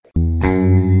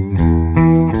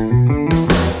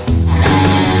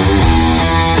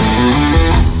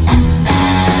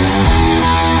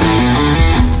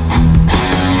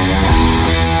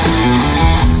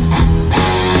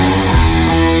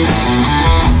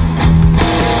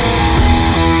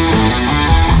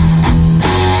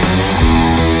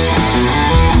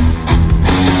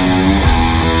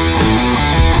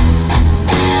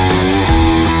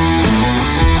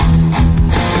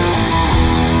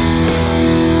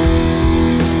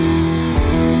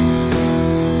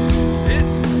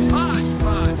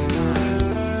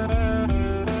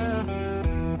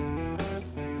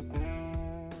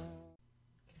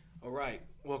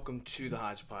to the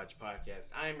Hodgepodge Podcast.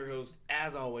 I am your host,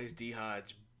 as always, D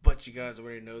Hodge, but you guys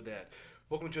already know that.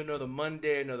 Welcome to another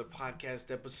Monday, another podcast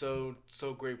episode.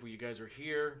 So grateful you guys are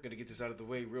here. Gonna get this out of the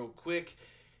way real quick.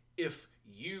 If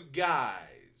you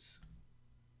guys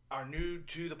are new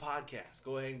to the podcast,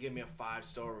 go ahead and give me a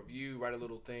 5-star review. Write a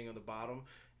little thing on the bottom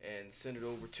and send it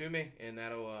over to me, and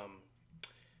that'll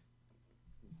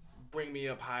bring me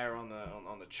up higher on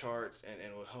the charts,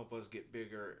 and will help us get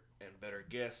bigger and better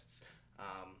guests.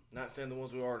 Not saying the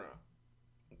ones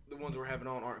we're having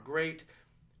on aren't great,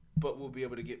 but we'll be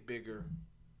able to get bigger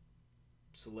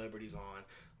celebrities on,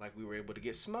 like we were able to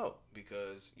get Smo,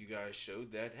 because you guys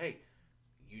showed that, hey,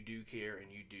 you do care and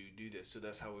you do this. So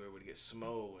that's how we were able to get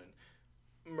Smo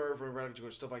and Merv and Radical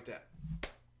George, stuff like that.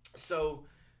 So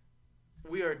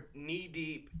we are knee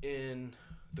deep in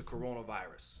the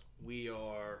coronavirus. We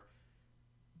are,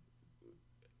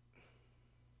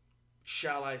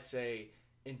 shall I say,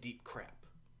 in deep crap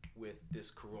with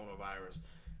this coronavirus.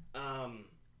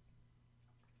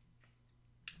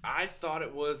 I thought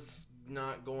it was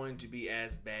not going to be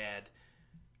as bad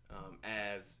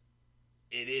as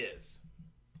it is.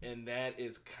 And that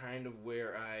is kind of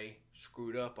where I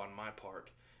screwed up on my part.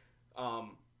 I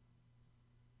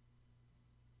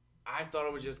thought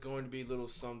it was just going to be a little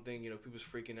something, people's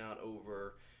freaking out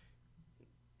over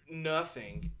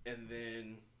nothing, and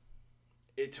then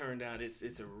it turned out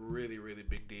it's a really, really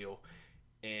big deal.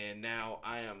 And now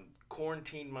I am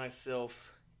quarantined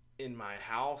myself in my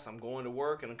house. I'm going to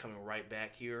work and I'm coming right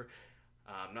back here.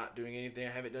 I'm not doing anything.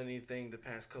 I haven't done anything the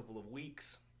past couple of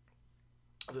weeks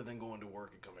other than going to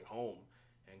work and coming home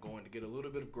and going to get a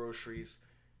little bit of groceries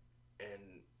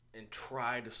and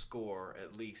try to score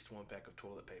at least one pack of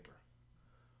toilet paper.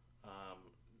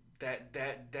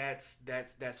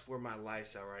 That's where my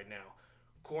life's at right now.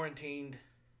 Quarantined,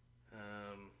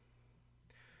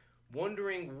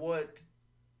 wondering what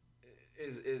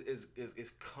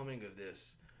is coming of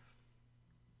this,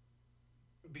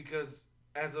 because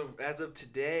as of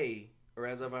today, or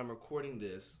as of I'm recording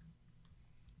this,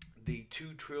 the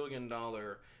 $2 trillion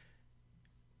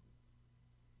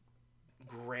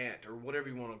grant, or whatever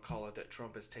you want to call it, that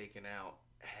Trump has taken out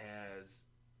has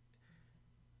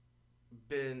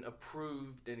been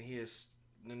approved, and he has,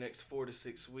 in the next 4 to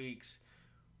 6 weeks,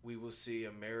 we will see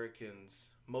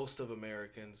most of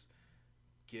Americans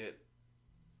get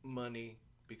money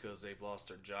because they've lost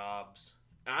their jobs.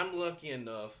 I'm lucky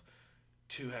enough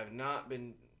to have not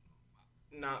been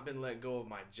let go of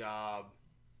my job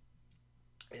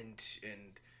and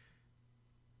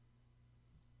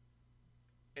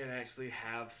actually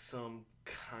have some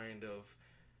kind of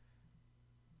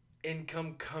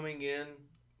income coming in,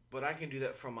 but I can do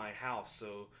that from my house.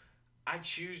 So I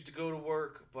choose to go to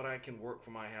work, but I can work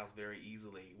from my house very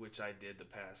easily, which I did the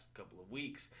past couple of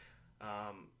weeks.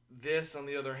 This, on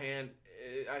the other hand,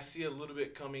 I see a little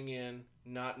bit coming in,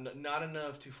 not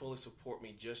enough to fully support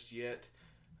me just yet.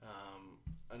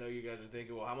 I know you guys are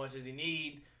thinking, well, how much does he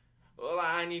need? Well,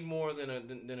 I need more than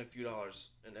a few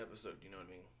dollars an episode. You know what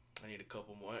I mean? I need a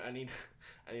couple more. I need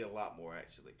a lot more,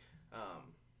 actually.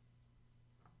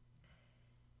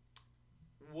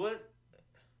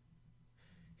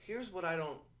 Here's what I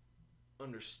don't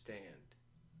understand.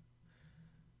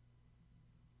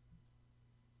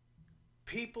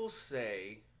 People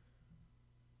say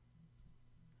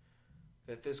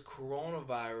that this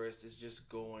coronavirus is just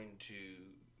going to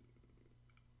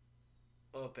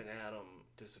up and atom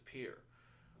disappear.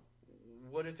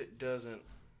 What if it doesn't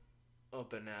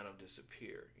up and atom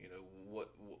disappear?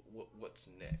 What's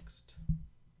next?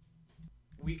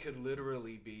 We could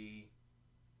literally be,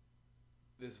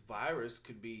 this virus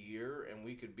could be here, and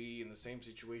we could be in the same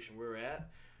situation we're at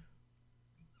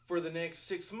for the next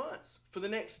 6 months, for the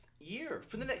next year,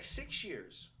 for the next 6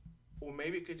 years. Or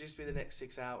maybe it could just be the next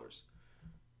 6 hours.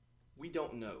 We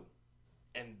don't know.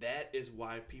 And that is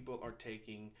why people are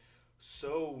taking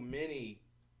so many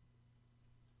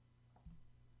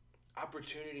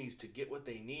opportunities to get what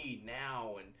they need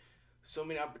now, and so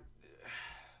many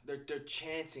they're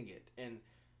chancing it. And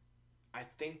I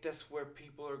think that's where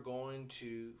people are going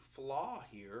to flaw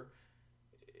here,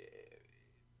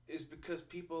 is because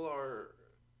people are,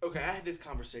 okay, I had this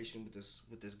conversation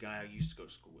with this guy I used to go to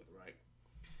school with, right?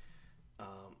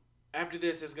 After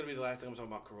this is going to be the last thing I'm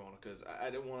talking about Corona, because I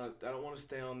don't want to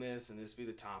stay on this and this be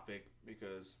the topic,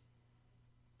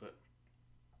 but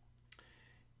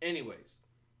anyways,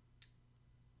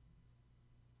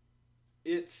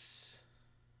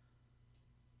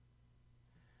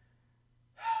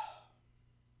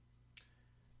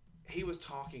 he was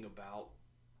talking about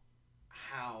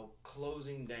how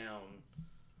closing down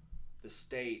the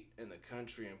state and the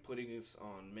country and putting us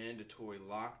on mandatory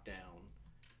lockdown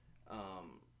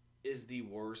is the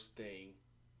worst thing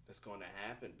that's going to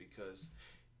happen, because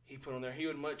he put on there he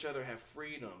would much rather have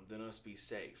freedom than us be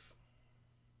safe.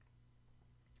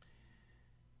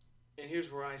 And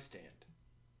here's where I stand.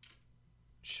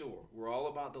 Sure, we're all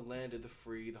about the land of the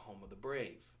free, the home of the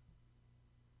brave.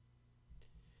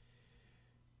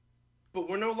 But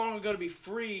we're no longer going to be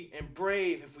free and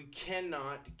brave if we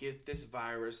cannot get this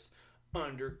virus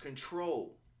under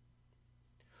control.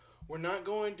 We're not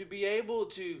going to be able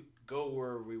to go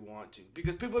wherever we want to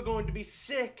because people are going to be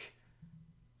sick.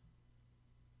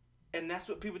 And that's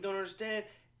what people don't understand.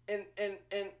 And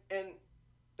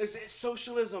it's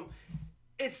socialism.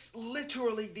 It's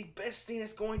literally the best thing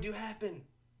that's going to happen.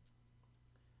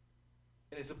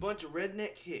 And it's a bunch of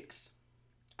redneck hicks.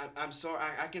 I'm sorry,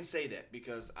 I can say that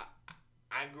because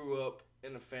I grew up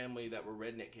in a family that were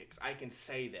redneck hicks. I can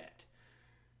say that.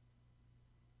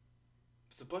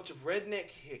 It's a bunch of redneck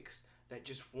hicks that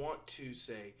just want to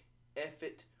say, F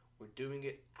it, we're doing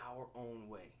it our own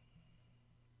way.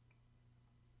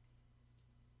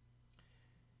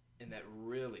 And that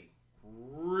really,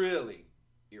 really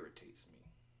irritates me.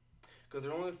 Because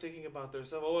they're only thinking about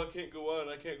themselves. Oh, I can't go out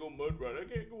and I can't go mud run. I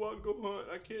can't go out and go hunt.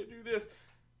 I can't do this.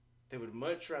 They would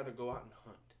much rather go out and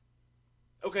hunt.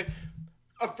 Okay,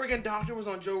 a friggin' doctor was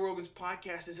on Joe Rogan's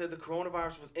podcast and said the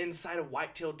coronavirus was inside a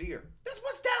white-tailed deer. That's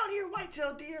what's down here,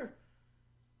 white-tailed deer.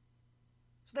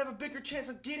 So they have a bigger chance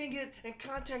of getting it and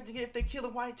contacting it if they kill a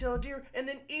white-tailed deer and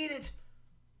then eat it.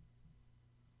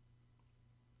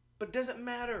 But it doesn't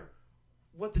matter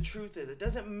what the truth is. It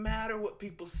doesn't matter what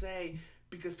people say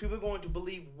because people are going to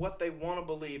believe what they want to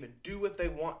believe and do what they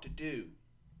want to do.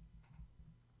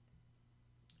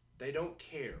 They don't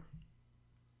care.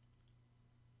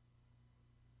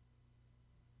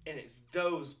 And it's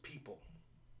those people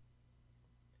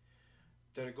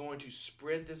that are going to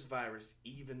spread this virus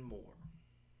even more.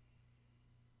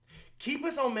 Keep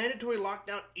us on mandatory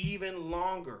lockdown even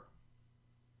longer.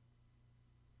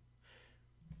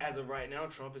 As of right now,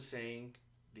 Trump is saying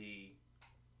the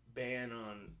ban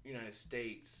on United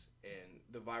States and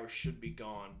the virus should be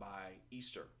gone by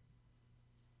Easter,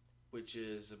 which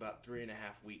is about 3.5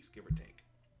 weeks, give or take.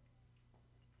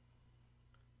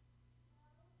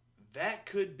 That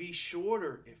could be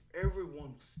shorter if everyone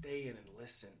will stay in and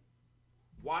listen.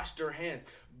 Wash their hands.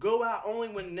 Go out only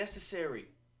when necessary.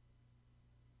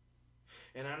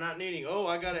 And I'm not needing,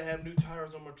 I got to have new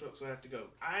tires on my truck, so I have to go.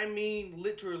 I mean,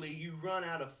 literally, you run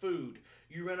out of food.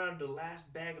 You run out of the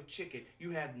last bag of chicken.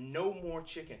 You have no more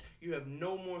chicken. You have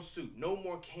no more soup. No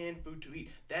more canned food to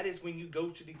eat. That is when you go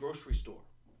to the grocery store.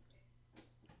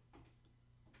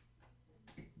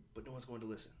 But no one's going to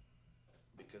listen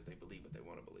because they believe what they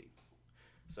want to believe.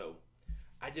 So,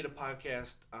 I did a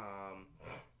podcast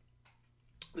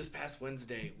this past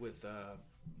Wednesday with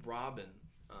Robin,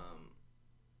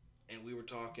 and we were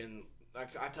talking, I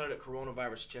titled it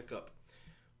Coronavirus Checkup,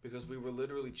 because we were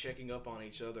literally checking up on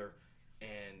each other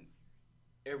and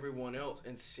everyone else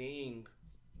and seeing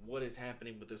what is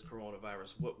happening with this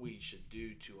coronavirus, what we should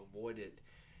do to avoid it.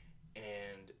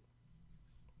 And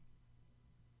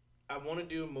I want to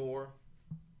do more,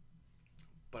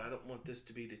 but I don't want this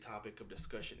to be the topic of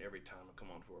discussion every time I come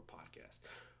on for a podcast,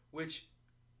 which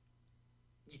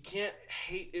you can't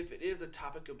hate if it is a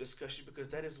topic of discussion because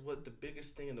that is what the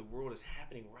biggest thing in the world is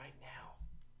happening right now.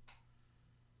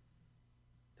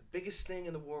 The biggest thing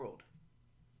in the world.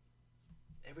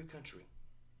 Every country.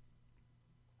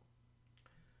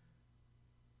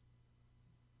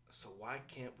 So why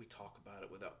can't we talk about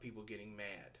it without people getting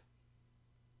mad?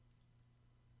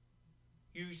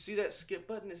 You see that skip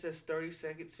button that says 30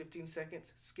 seconds, 15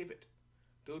 seconds? Skip it.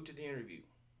 Go to the interview.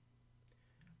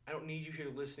 I don't need you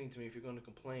here listening to me if you're going to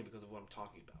complain because of what I'm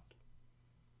talking about.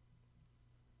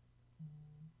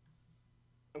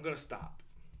 I'm going to stop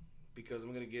because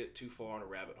I'm going to get too far in a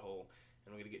rabbit hole,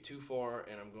 and I'm going to get too far,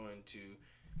 and I'm going to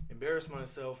embarrass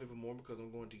myself even more because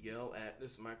I'm going to yell at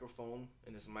this microphone,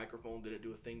 and this microphone didn't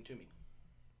do a thing to me.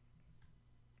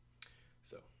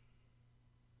 So,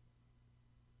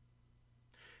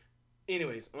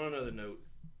 anyways, on another note,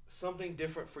 something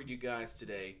different for you guys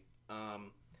today.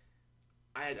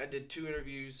 I did 2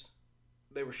 interviews.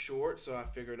 They were short, so I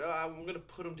figured, I'm going to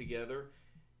put them together.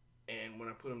 And when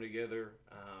I put them together,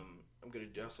 I'm going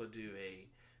to also do a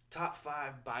top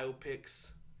 5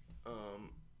 biopics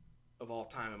of all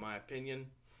time, in my opinion.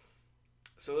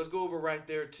 So let's go over right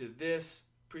there to this.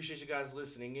 Appreciate you guys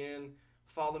listening in.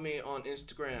 Follow me on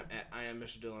Instagram at I am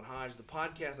Mr. Dylan Hodge. The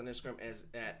podcast on Instagram is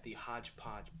at the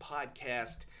Hodgepodge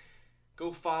Podcast.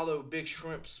 Go follow Big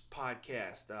Shrimp's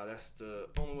podcast. That's the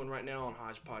only one right now on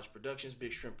Hodgepodge Productions,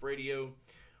 Big Shrimp Radio.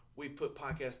 We put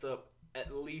podcasts up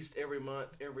at least every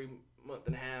month, every month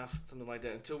and a half, something like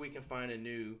that, until we can find a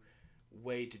new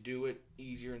way to do it,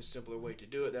 easier and simpler way to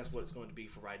do it. That's what it's going to be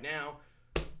for right now.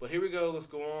 But here we go. Let's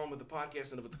go on with the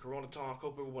podcast and with the Corona talk.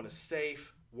 Hope everyone is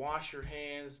safe. Wash your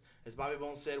hands. As Bobby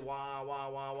Bones said, wah, wah,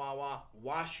 wah, wah, wah.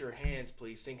 Wash your hands,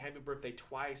 please. Sing happy birthday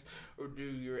twice or do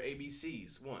your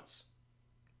ABCs once.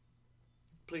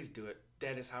 Please do it.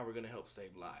 That is how we're going to help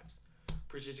save lives.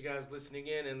 Appreciate you guys listening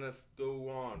in, and let's go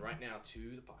on right now to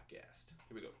the podcast.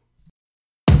 Here we go.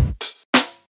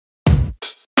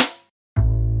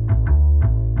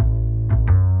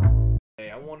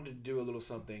 I wanted to do a little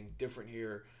something different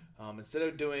here. Instead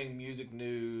of doing music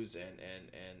news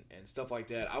and stuff like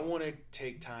that, I want to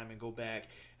take time and go back,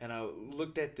 and I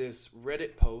looked at this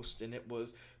Reddit post, and it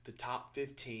was the top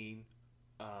 15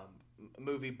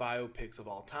 movie biopics of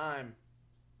all time.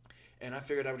 And I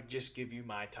figured I would just give you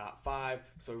my top 5.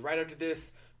 So right after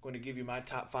this, I'm going to give you my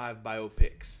top 5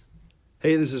 biopics.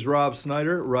 Hey, this is Rob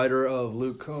Snyder, writer of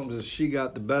Luke Combs' She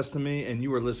Got the Best of Me, and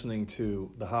you are listening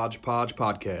to the Hodgepodge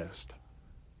Podcast.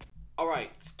 All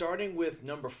right, starting with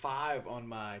number 5 on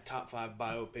my top 5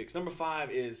 biopics. Number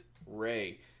 5 is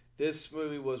Ray. This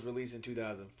movie was released in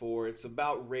 2004. It's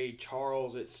about Ray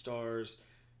Charles. It stars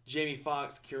Jamie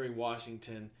Foxx, Kerry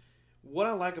Washington. What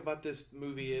I like about this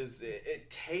movie is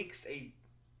it takes a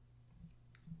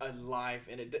life,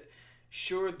 and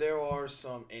sure, there are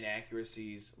some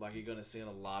inaccuracies like you're going to see in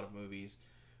a lot of movies,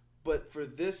 but for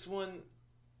this one,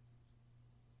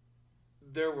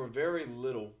 there were very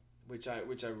little, which I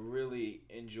really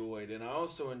enjoyed. And I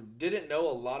also didn't know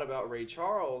a lot about Ray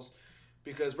Charles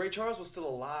because Ray Charles was still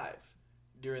alive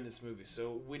during this movie,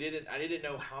 so I didn't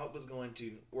know how it was going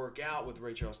to work out with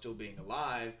Ray Charles still being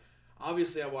alive.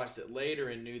 Obviously, I watched it later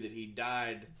and knew that he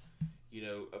died,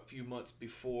 a few months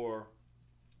before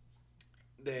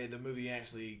the movie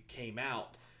actually came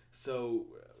out. So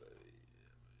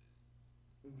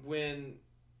when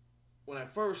I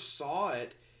first saw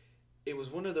it, it was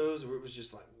one of those where it was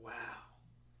just like, wow,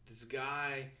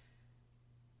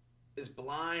 this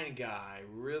blind guy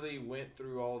really went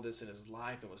through all this in his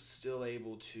life and was still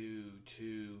able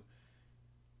to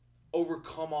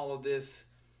overcome all of this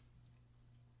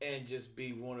and just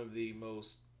be one of the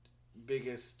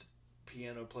biggest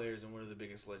piano players and one of the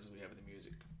biggest legends we have in the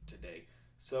music today.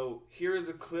 So here is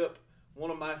a clip,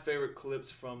 one of my favorite clips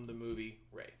from the movie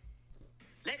Ray.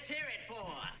 Let's hear it for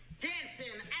Dancing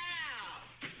Al!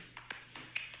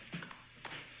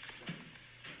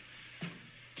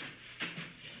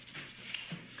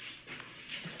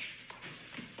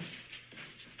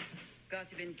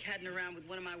 Gossip been catting around with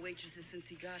one of my waitresses since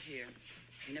he got here.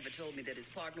 He never told me that his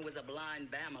partner was a blind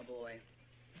Bama boy.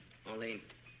 Arlene,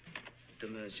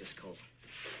 Demers just called.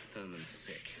 Thurman's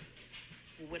sick.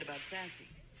 Well, what about Sassy?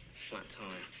 Flat tire.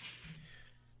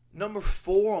 Number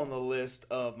 4 on the list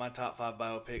of my top 5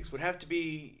 biopics would have to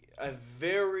be a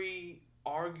very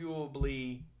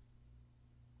arguably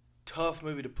tough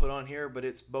movie to put on here, but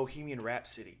it's Bohemian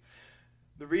Rhapsody.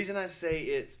 The reason I say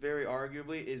it's very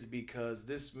arguably is because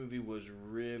this movie was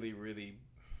really, really...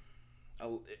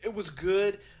 it was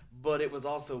good, but it was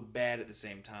also bad at the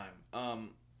same time.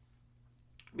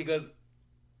 Because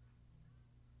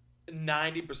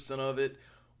 90% of it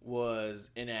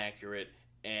was inaccurate,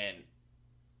 and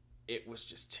it was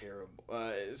just terrible.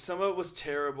 Some of it was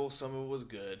terrible, some of it was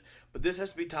good. But this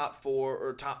has to be top 4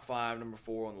 or top 5, number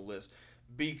 4 on the list,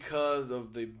 because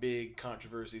of the big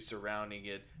controversy surrounding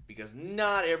it. Because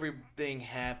not everything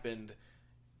happened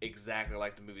exactly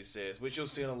like the movie says, which you'll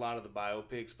see in a lot of the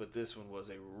biopics, but this one was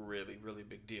a really, really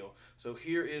big deal. So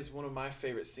here is one of my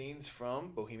favorite scenes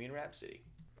from Bohemian Rhapsody.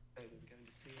 Going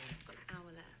to see him. Got an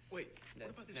hour left. Wait, what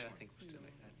about this one? I think we'll still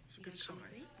make that. It's a good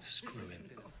size. Screw him.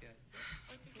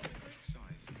 I think it's a great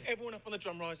size. Everyone up on the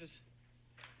drum risers.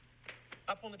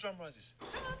 Up on the drum risers.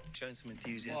 Showing some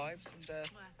enthusiasm. Wives and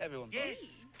everyone.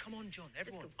 Yes! Come on, John,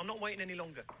 everyone. I'm not waiting any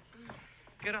longer.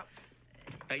 Get up.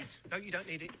 Bass. No, you don't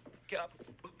need it. Get up.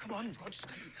 Well, come on, Rog, just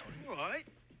take your time. All right.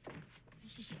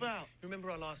 What's this about? Remember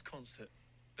our last concert?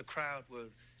 The crowd were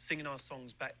singing our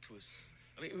songs back to us.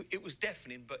 I mean, it was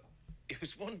deafening, but it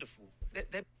was wonderful.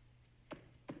 They're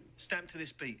stamped to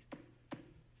this beat.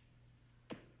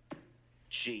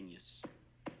 Genius.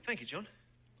 Thank you, John.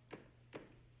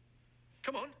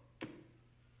 Come on.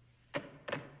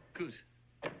 Good.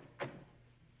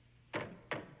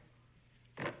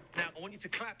 Now, I want you to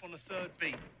clap on the third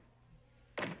beat.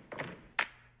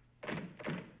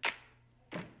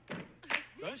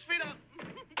 Don't speed up.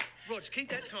 Rog, keep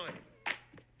that time.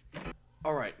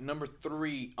 All right, number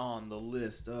 3 on the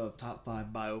list of top 5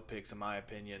 biopics, in my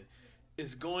opinion,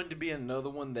 is going to be another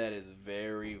one that is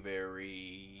very,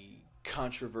 very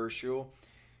controversial.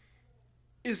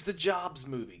 is the Jobs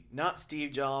movie. Not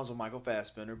Steve Jobs or Michael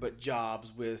Fassbender, but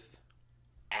Jobs with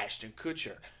Ashton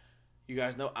Kutcher. You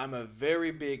guys know I'm a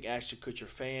very big Ashton Kutcher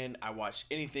fan. I watch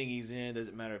anything he's in.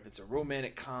 Doesn't matter if it's a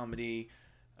romantic comedy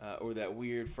or that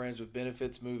weird Friends with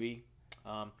Benefits movie.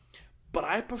 But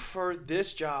I prefer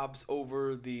this Jobs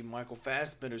over the Michael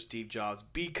Fassbender Steve Jobs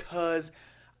because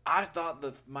I thought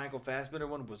the Michael Fassbender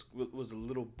one was a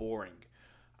little boring.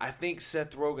 I think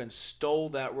Seth Rogen stole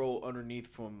that role underneath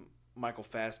from Michael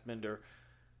Fassbender,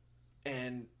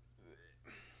 and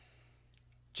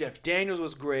Jeff Daniels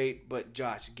was great, but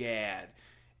Josh Gad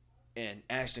and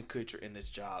Ashton Kutcher in this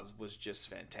Jobs was just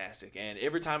fantastic. And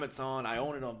every time it's on, I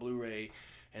own it on Blu-ray,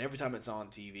 and every time it's on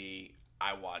TV,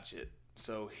 I watch it.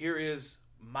 So here is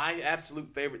my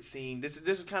absolute favorite scene. This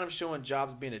is kind of showing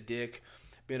Jobs being a dick,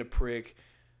 being a prick,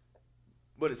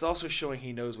 but it's also showing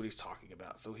he knows what he's talking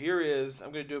about. So here is,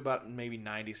 I'm going to do about maybe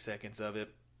 90 seconds of it.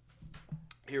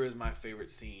 Here is my favorite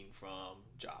scene from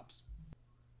Jobs.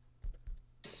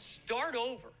 Start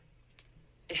over.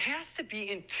 It has to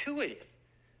be intuitive,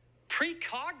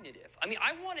 precognitive. I mean,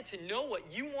 I wanted to know what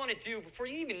you want to do before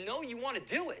you even know you want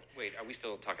to do it. Wait, are we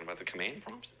still talking about the command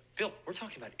prompts? Bill, we're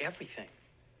talking about everything.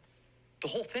 The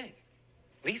whole thing.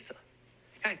 Lisa.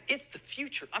 Guys, it's the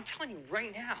future. I'm telling you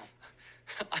right now.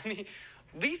 I mean,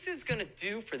 Lisa's going to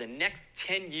do for the next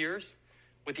 10 years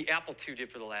what the Apple II did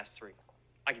for the last 3.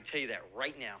 I can tell you that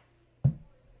right now. Do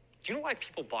you know why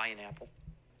people buy an Apple?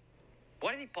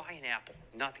 Why do they buy an Apple,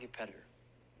 not the competitor?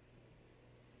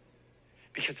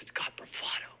 Because it's got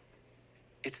bravado.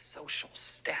 It's social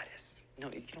status. No,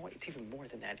 you know what? It's even more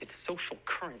than that. It's social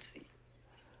currency.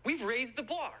 We've raised the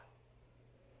bar.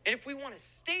 And if we want to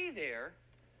stay there,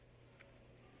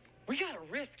 we got to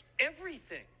risk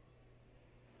everything.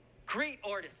 Great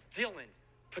artists, Dylan,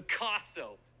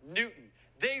 Picasso, Newton,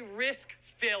 they risk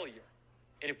failure.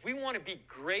 And if we want to be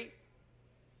great,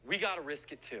 we got to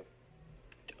risk it too.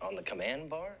 On the command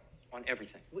bar? On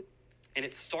everything. And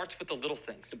it starts with the little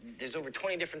things. There's over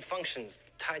 20 different functions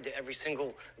tied to every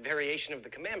single variation of the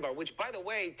command bar, which, by the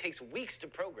way, takes weeks to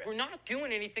program. We're not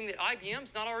doing anything that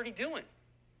IBM's not already doing.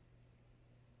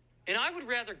 And I would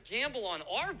rather gamble on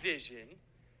our vision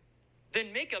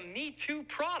than make a Me Too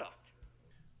product.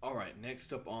 All right,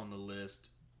 next up on the list,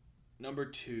 number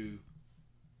 2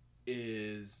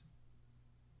 is,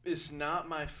 it's not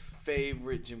my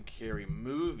favorite Jim Carrey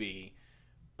movie,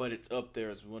 but it's up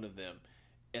there as one of them,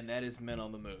 and that is Men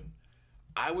on the Moon.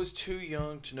 I was too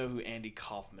young to know who Andy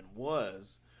Kaufman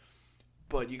was,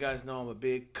 but you guys know I'm a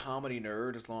big comedy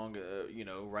nerd, as long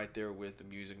right there with the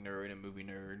music nerd and movie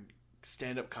nerd.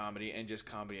 Stand-up comedy and just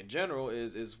comedy in general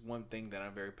is one thing that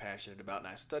I'm very passionate about, and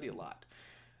I study a lot.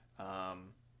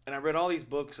 And I read all these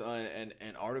books and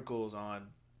articles on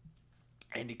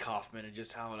Andy Kaufman and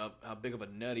just how big of a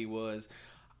nut he was.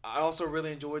 I also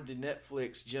really enjoyed the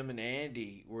Netflix Jim and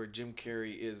Andy, where Jim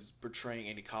Carrey is portraying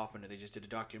Andy Kaufman, and they just did a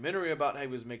documentary about how he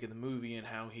was making the movie and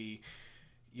how he,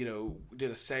 did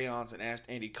a seance and asked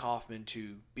Andy Kaufman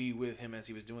to be with him as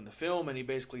he was doing the film, and he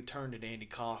basically turned into Andy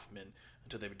Kaufman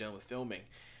until they were done with filming.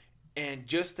 And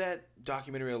just that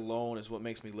documentary alone is what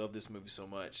makes me love this movie so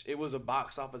much. It was a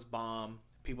box office bomb.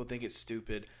 People think it's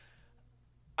stupid.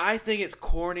 I think it's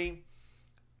corny,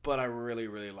 but I really,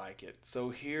 really like it.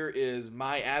 So here is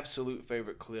my absolute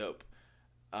favorite clip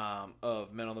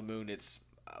of Men on the Moon. It's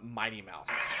Mighty Mouse.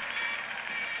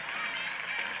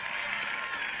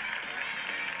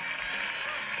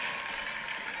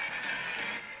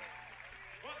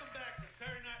 Welcome back to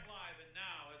Saturday Night Live, and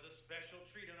now, as a special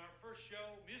treat on our first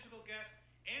show, musical guest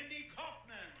Andy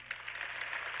Kaufman.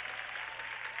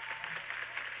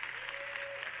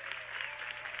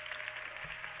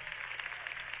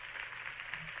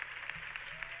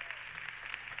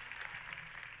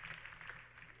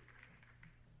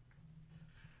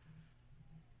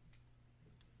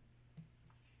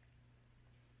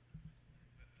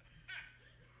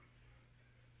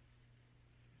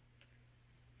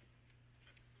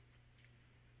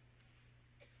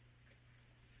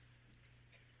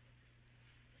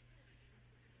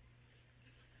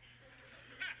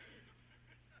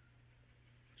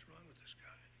 What's wrong with this guy?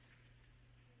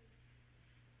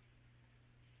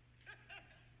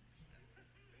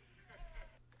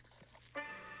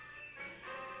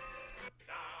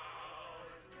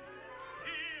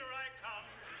 Here I come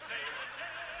to save the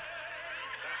day.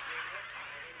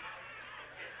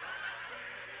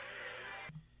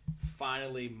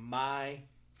 Finally, my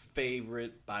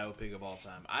favorite biopic of all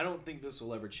time. I don't think this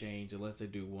will ever change unless they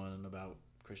do one about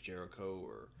Chris Jericho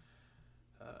or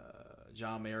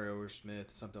John Mayer or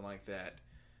Smith, something like that,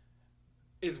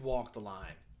 is Walk the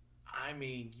Line. I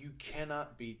mean, you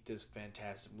cannot beat this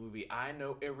fantastic movie. I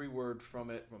know every word from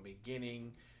it, from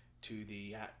beginning to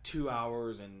the 2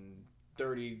 hours and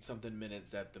 30-something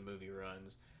minutes that the movie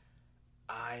runs.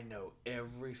 I know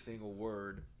every single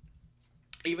word.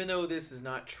 Even though this is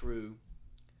not true,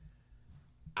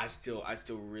 I still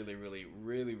really, really,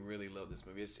 really, really love this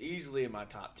movie. It's easily in my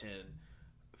top 10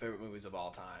 favorite movies of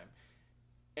all time.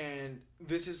 And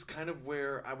this is kind of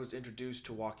where I was introduced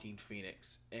to Joaquin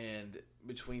Phoenix. And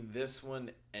between this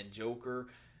one and Joker,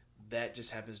 that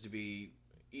just happens to be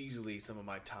easily some of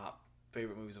my top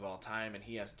favorite movies of all time. And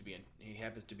he happens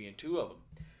to be in two of them.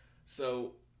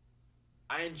 So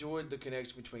I enjoyed the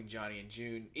connection between Johnny and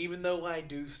June, even though I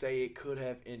do say it could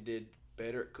have ended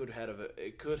better.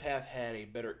 It could have had a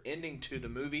better ending to the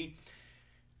movie.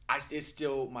 It's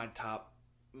still my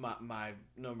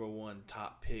number one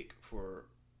top pick for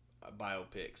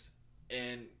biopics.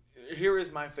 And here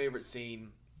is my favorite scene.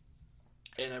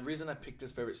 And the reason I picked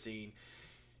this favorite scene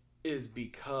is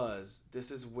because this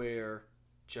is where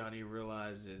Johnny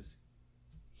realizes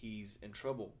he's in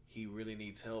trouble. He really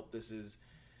needs help. This is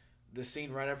the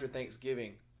scene right after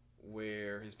Thanksgiving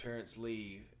where his parents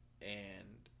leave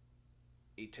and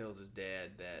he tells his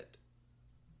dad that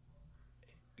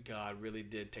God really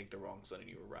did take the wrong son and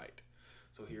you were right.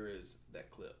 So here is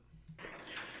that clip.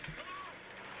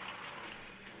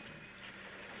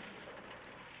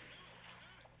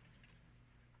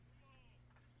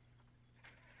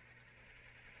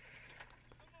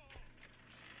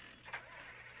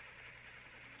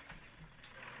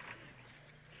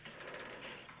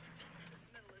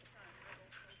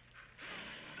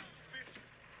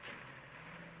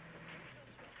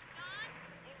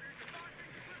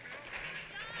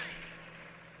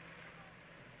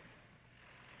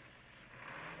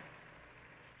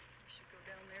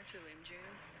 To him, June.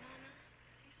 Mama,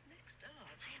 he's mixed up.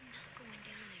 I am not going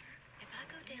down there. If I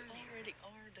go down there... You already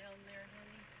are down there,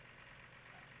 honey.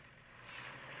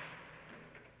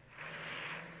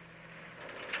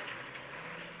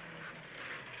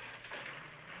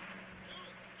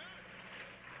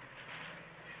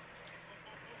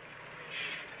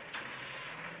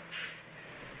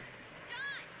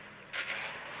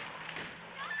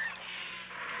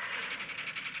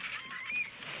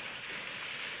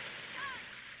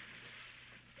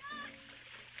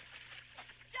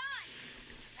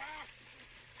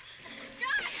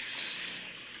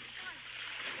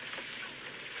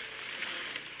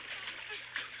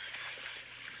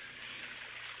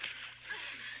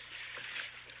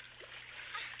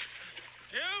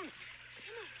 June!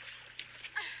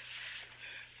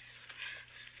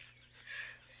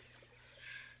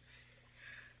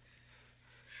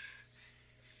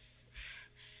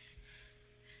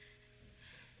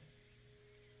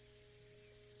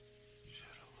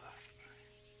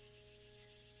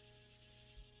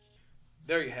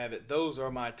 There you have it. Those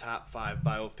are my top 5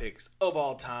 biopics of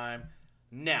all time.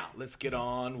 Now, let's get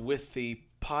on with the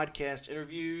podcast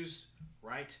interviews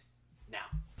right now.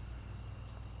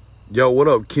 Yo, what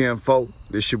up, kinfolk?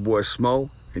 This your boy Smo,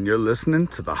 and you're listening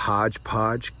to the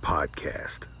Hodgepodge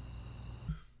Podcast.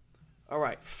 All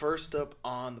right, first up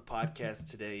on the podcast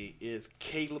today is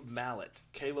Caleb Mallett.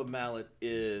 Caleb Mallett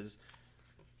is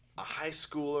a high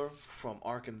schooler from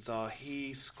Arkansas.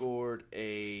 He scored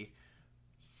a...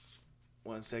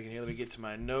 One second here, let me get to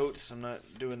my notes. I'm not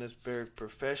doing this very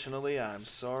professionally. I'm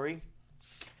sorry.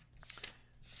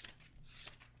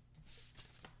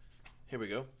 Here we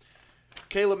go.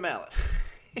 Caleb Mallett.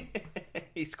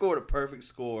 He scored a perfect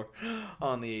score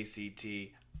on the ACT.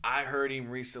 I heard him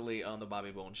recently on the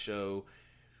Bobby Bones show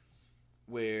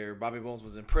where Bobby Bones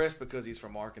was impressed because he's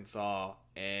from Arkansas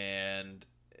and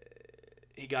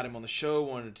he got him on the show,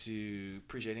 wanted to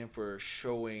appreciate him for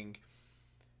showing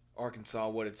Arkansas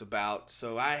what it's about.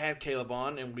 So I had Caleb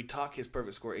on and we talk his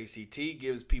perfect score ACT,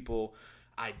 gives people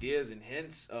ideas and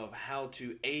hints of how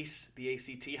to ace the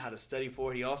ACT, how to study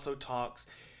for it. He also talks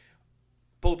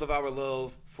both of our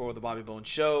love for the Bobby Bones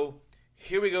show.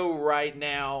 Here we go right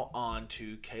now on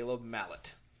to Caleb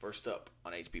Mallett. First up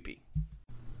on HPP.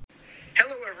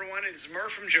 Hello everyone, it's Murr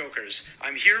from Jokers.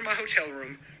 I'm here in my hotel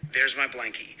room. There's my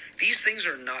blankie. These things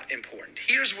are not important.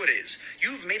 Here's what is.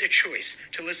 You've made a choice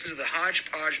to listen to the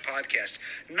Hodgepodge Podcast.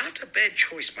 Not a bad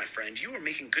choice, my friend. You are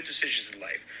making good decisions in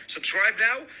life. Subscribe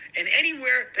now and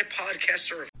anywhere that podcasts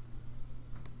are available.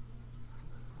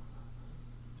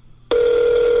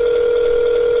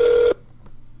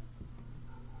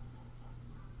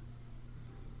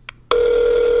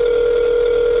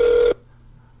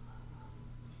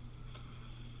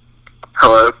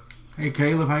 Hello. Hey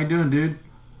Caleb, how you doing, dude?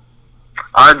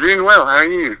 I'm doing well. How are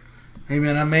you? Hey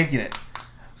man, I'm making it.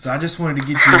 So I just wanted to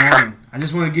get you on. I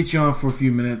just wanted to get you on for a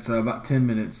few minutes, about 10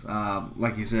 minutes,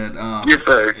 like you said. Yes,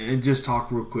 sir. And just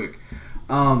talk real quick.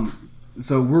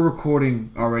 So we're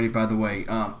recording already, by the way.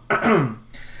 I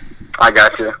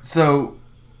got you. So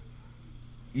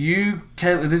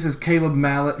Caleb, this is Caleb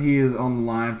Mallett. He is on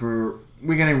the line for,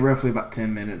 we got him roughly about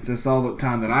 10 minutes. That's all the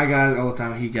time that I got, all the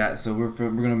time he got. So we're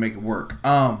going to make it work.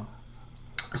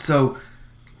 So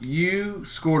you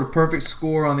scored a perfect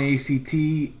score on the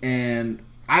ACT, and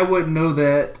I wouldn't know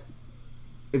that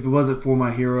if it wasn't for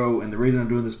my hero and the reason I'm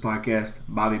doing this podcast,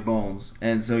 Bobby Bones.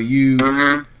 And so you,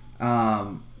 did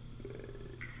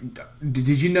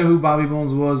you know who Bobby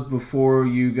Bones was before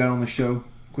you got on the show?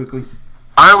 Quickly,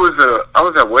 I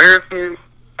was aware of him.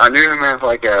 I knew him as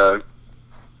like a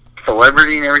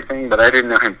celebrity and everything, but I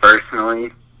didn't know him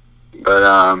personally.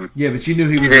 But yeah, but you knew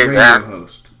he was a radio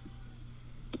host.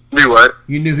 Do what?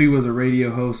 You knew he was a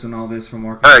radio host and all this from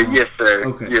Arkansas? Yes, sir.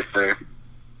 Okay. Yes, sir.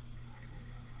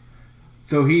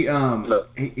 So he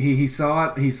saw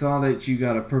it. He saw that you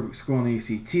got a perfect score on the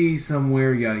ACT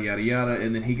somewhere, yada yada yada,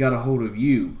 and then he got a hold of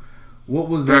you. What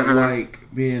was that like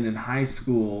being in high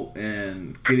school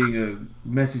and getting a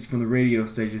message from the radio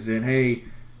station saying, "Hey,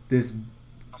 this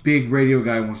big radio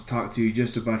guy wants to talk to you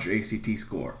just about your ACT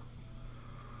score"?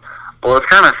 Well, it's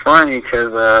kind of funny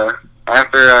because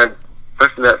after I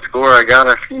posted that score, I got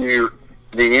a few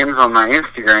DMs on my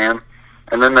Instagram,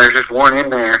 and then there's just one in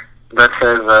there that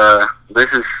says, "This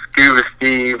is Scuba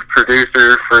Steve,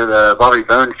 producer for the Bobby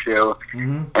Bones Show,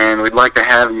 and we'd like to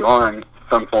have you on at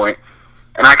some point."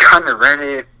 And I kind of read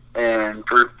it, and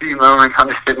for a few moments, I'm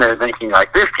just sitting there thinking,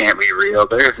 like, this can't be real.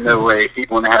 There's no way he'd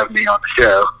want to have me on the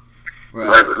show.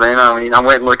 Right. But then, I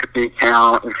went and looked at the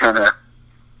account and kind of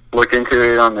looked into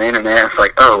it on the internet. It's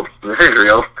like, oh, this is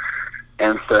real.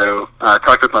 And so I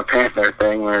talked with my parents and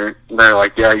everything, where they're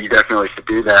like, yeah, you definitely should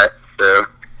do that. So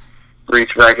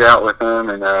reached back out with them,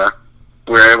 and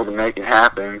we were able to make it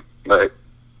happen. But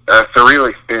a surreal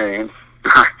experience.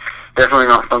 Definitely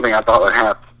not something I thought would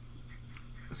happen.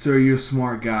 So you're a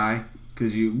smart guy,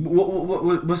 because you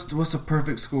what's a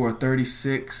perfect score?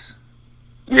 36.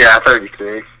 Yeah,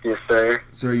 36. Yes, sir.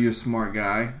 So you're a smart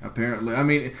guy, apparently. I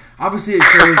mean, obviously it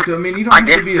shows. I mean, you don't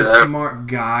have to be a smart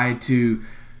guy to.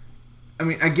 I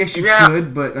mean, I guess you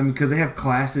could, but I mean, because they have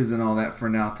classes and all that for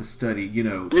now to study. You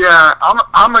know. Yeah,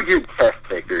 I'm a good test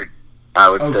taker, I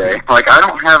would say. Like, I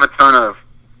don't have a ton of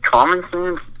common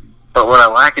sense, but what I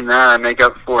lack in that, I make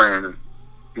up for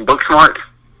in book smart.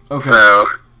 Okay. So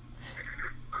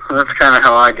that's kind of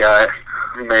how I got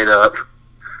made up.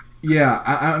 Yeah,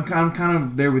 I'm kind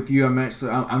of there with you.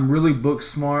 I'm really book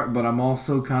smart, but I'm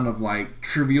also kind of like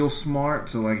trivial smart.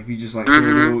 So like if you just like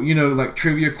like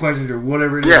trivia questions or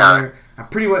whatever it is, I'm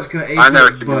pretty much gonna ace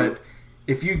it. But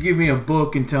if you give me a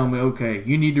book and tell me, okay,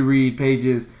 you need to read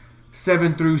pages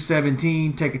 7 through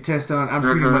 17, take a test on, I'm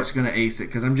pretty much gonna ace it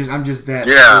because I'm just that.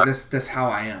 Yeah. That's how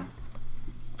I am.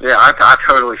 Yeah, I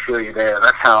totally feel you there.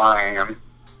 That's how I am.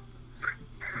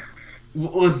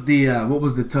 What was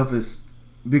the toughest?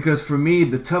 Because for me,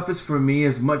 the toughest for me,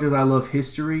 as much as I love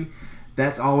history,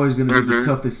 that's always going to be the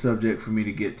toughest subject for me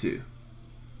to get to.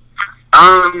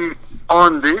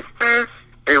 On this test,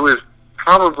 it was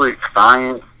probably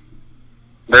science.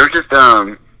 There was just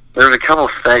there was a couple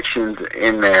sections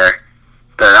in there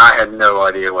that I had no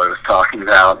idea what it was talking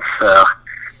about. So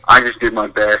I just did my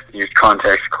best to use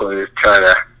context clues, try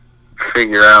to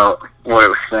figure out what it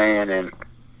was saying, and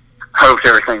hoped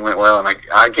everything went well. And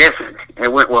I guess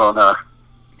it went well enough.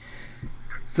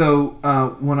 So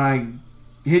when I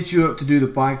hit you up to do the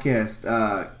podcast,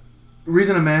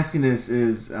 reason I'm asking this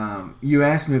is you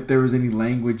asked me if there was any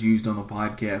language used on the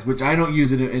podcast, which I don't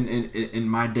use it in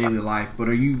my daily life. But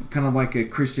are you kind of like a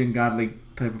Christian, godly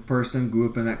type of person? Grew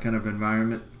up in that kind of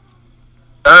environment?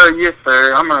 Yes,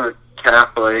 sir. I'm a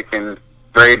Catholic and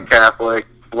raised Catholic.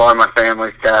 A lot of my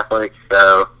family's Catholic,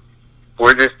 so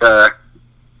we're just.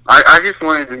 I just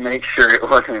wanted to make sure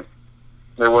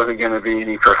there wasn't going to be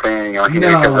any profanity on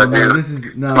here. My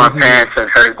parents had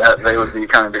heard that they would be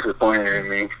kind of disappointed in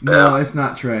me. So. No, it's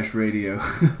not trash radio.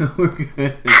 We're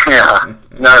good. Yeah,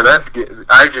 no, that's good.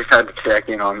 I just had to check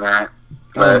in on that,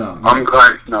 but I'm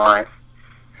glad it's not.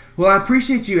 Well, I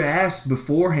appreciate you asked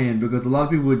beforehand because a lot of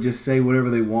people would just say whatever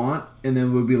they want and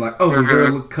then would be like, "Oh, is there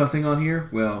a cussing on here?"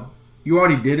 Well, you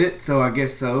already did it, so I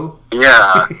guess so.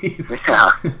 Yeah,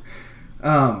 yeah.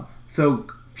 So,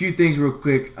 a few things real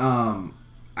quick.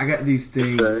 I got these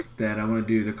things that I want to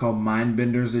do. They're called mind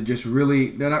benders.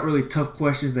 They're not really tough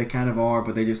questions. They kind of are,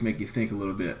 but they just make you think a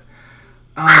little bit.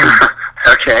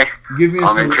 Okay.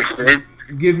 I'm interested.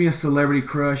 Give me a celebrity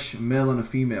crush, male and a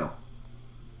female.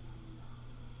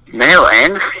 Male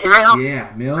and female?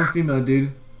 Yeah, male and female,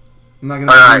 dude. I'm not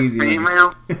gonna be easy.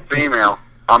 Female.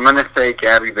 I'm gonna say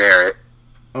Gabby Barrett.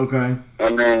 Okay.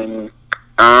 And then, male,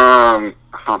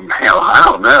 I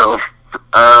don't know.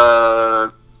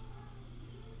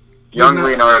 Young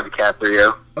Leonardo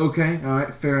DiCaprio. Okay, all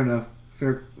right, fair enough.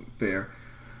 Fair.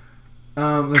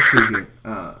 Let's see here.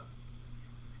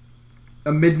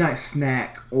 A midnight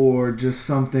snack or just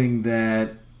something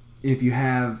that if you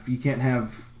can't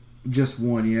have just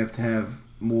one, you have to have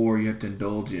more, you have to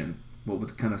indulge in. What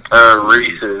would kind of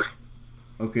Reese's.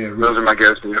 Okay, those are my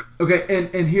go-to. Okay,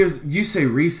 and here's, you say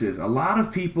Reese's. A lot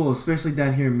of people, especially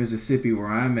down here in Mississippi where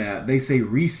I'm at, they say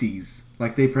Reese's.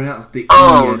 Like they pronounce the E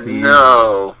at the end.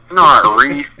 Oh, no, not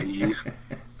Reese's.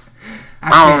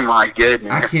 Oh my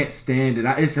goodness. I can't stand it.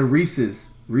 It's a Reese's.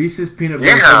 Reese's peanut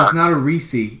butter. Yeah. It's not a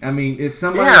Reese. I mean, if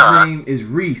somebody's name is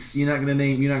Reese, you're not gonna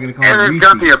call it Reese's. And it's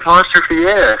got the apostrophe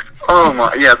S. Oh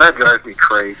my, yeah, that drives me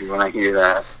crazy when I hear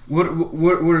that. What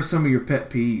are some of your pet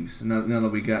peeves? Now that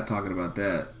we got talking about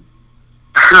that.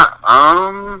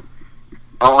 I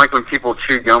don't like when people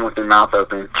chew gum with their mouth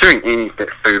open. Chewing any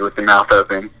food with their mouth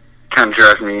open kind of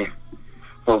drives me a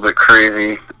little bit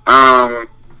crazy.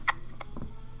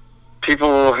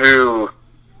 People who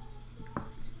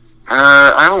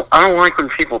I don't like when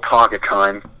people talk a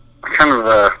ton. I'm kind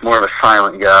of more of a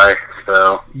silent guy,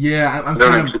 so yeah, I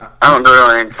don't do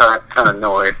any kind of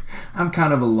noise. I'm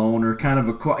kind of a loner, kind of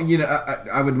a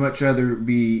I would much rather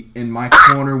be in my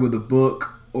corner with a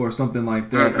book or something like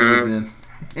that other than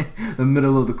the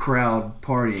middle of the crowd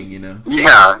partying.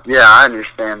 Yeah, I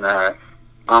understand that.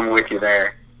 I'm with you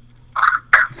there.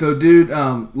 So, dude,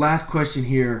 last question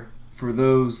here for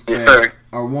those that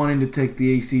are wanting to take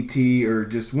the ACT or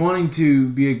just wanting to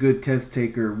be a good test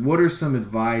taker. What are some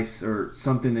advice or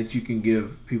something that you can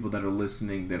give people that are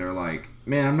listening that are like,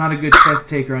 man, I'm not a good test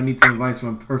taker. I need some advice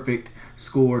from a perfect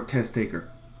score test taker.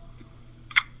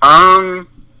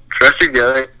 Trust your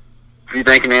gut. If you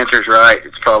think an answer's right,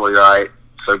 it's probably right.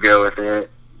 So go with it.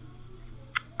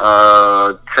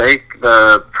 Take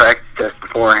the practice test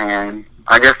beforehand.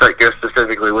 I guess that goes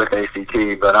specifically with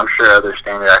ACT, but I'm sure other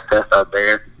standardized tests out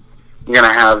there, you're going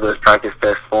to have those practice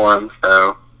test forms,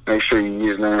 so make sure you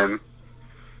use them.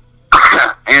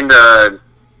 And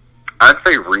I'd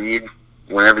say read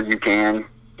whenever you can,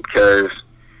 because,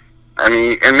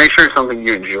 and make sure it's something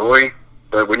you enjoy,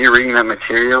 but when you're reading that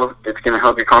material, it's going to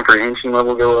help your comprehension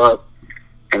level go up,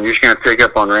 and you're just going to pick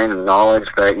up on random knowledge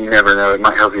that you never know. It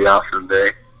might help you out someday.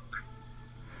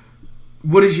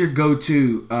 What is your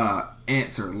go-to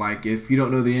answer? Like, if you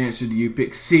don't know the answer, do you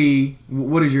pick C?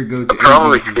 What is your go-to?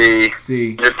 Probably C.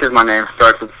 C. Just because my name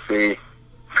starts with C.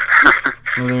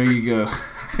 Well, there you go.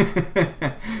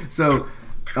 So,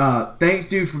 thanks,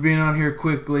 dude, for being on here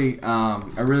quickly.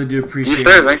 I really do appreciate it.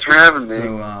 Yes, sir. Thanks for having me.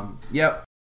 So, yep.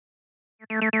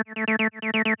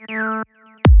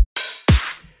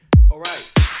 All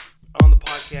right. On the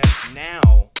podcast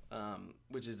now,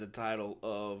 which is the title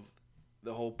of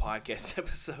the whole podcast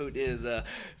episode, is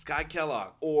Sky Kellogg,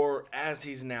 or as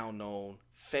he's now known,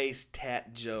 Face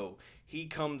Tat Joe. He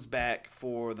comes back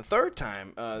for the third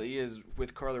time. He is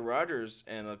with Carly Rogers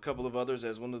and a couple of others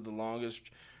as one of the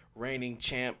longest reigning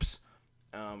champs,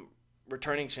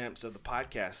 returning champs of the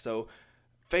podcast. So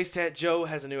Face Tat Joe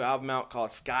has a new album out called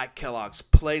Sky Kellogg's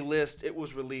Playlist. It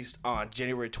was released on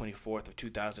January 24th of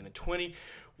 2020.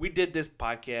 We did this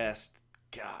podcast,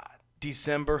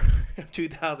 December of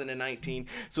 2019,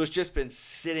 so it's just been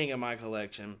sitting in my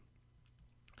collection.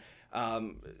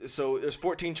 So there's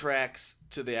 14 tracks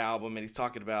to the album, and he's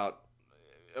talking about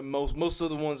most of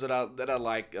the ones that I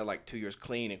like 2 Years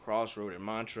Clean and Crossroad and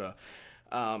Mantra.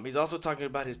 He's also talking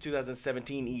about his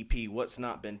 2017 EP, What's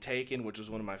Not Been Taken, which was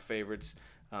one of my favorites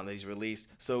that he's released.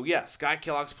 So yeah, Sky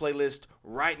Kellogg's Playlist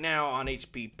right now on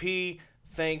HPP.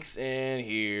 Thanks, and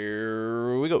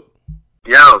here we go.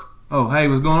 Yo. Oh, hey,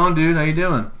 what's going on, dude? How you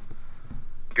doing?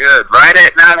 Good. Right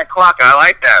at 9 o'clock. I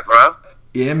like that, bro.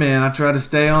 Yeah, man. I try to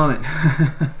stay on it.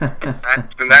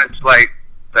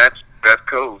 That's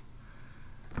cool.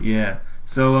 Yeah.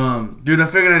 So, dude, I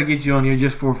figured I'd get you on here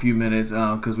just for a few minutes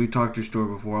because we've talked your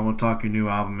story before. I want to talk your new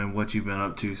album and what you've been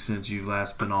up to since you've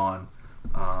last been on.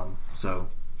 So,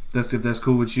 if that's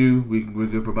cool with you, we're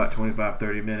good for about 25,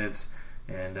 30 minutes,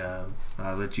 and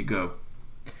I'll let you go.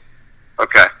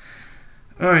 Okay.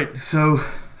 All right, so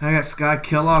I got Sky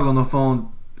Kellogg on the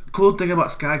phone. Cool thing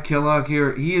about Sky Kellogg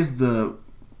here, he is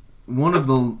one of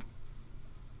the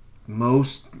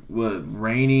most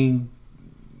returning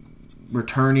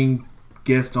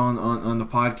guests on the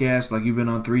podcast. Like, you've been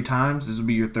on 3 times. This will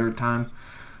be your 3rd time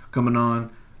coming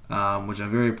on, which I'm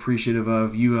very appreciative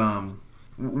of. You,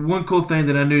 one cool thing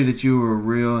that I knew that you were a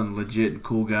real and legit and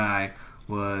cool guy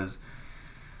was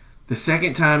the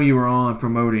second time you were on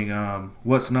promoting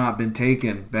What's Not Been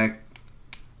Taken back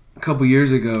a couple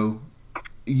years ago,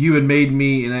 you had made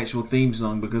me an actual theme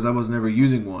song because I was never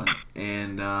using one.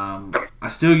 And I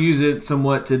still use it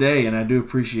somewhat today, and I do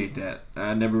appreciate that.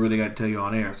 I never really got to tell you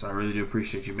on air, so I really do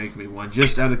appreciate you making me one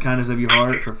just out of the kindness of your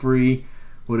heart for free,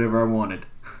 whatever I wanted.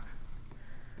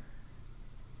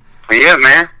 Yeah,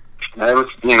 man. That was,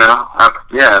 it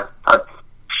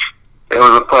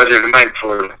was a pleasure to make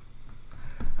for you.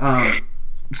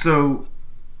 So,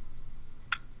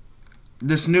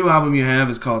 this new album you have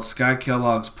is called Sky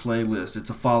Kellogg's Playlist.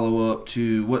 It's a follow-up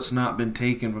to What's Not Been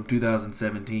Taken from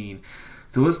 2017.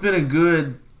 So it's been a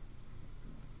good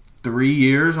 3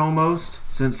 years almost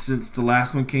since the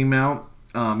last one came out.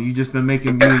 You just been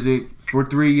making music for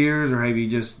 3 years, or have you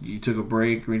took a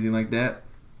break or anything like that?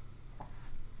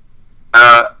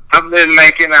 I've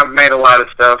made a lot of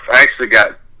stuff. I actually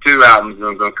got 2 albums that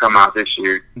are going to come out this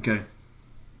year. Okay.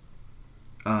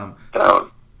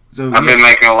 So I've been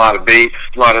making a lot of beats,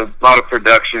 a lot of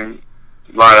production,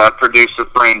 I produced a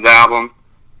friend's album,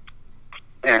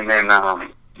 and then I've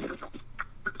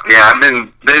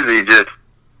been busy just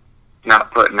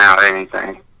not putting out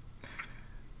anything.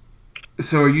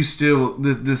 So are you still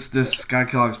this Sky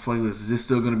Kellogg's Playlist? Is this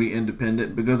still going to be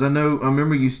independent? Because I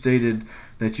remember you stated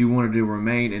that you wanted to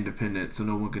remain independent, so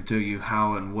no one could tell you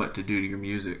how and what to do to your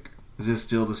music. Is this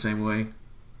still the same way?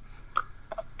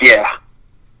 Yeah.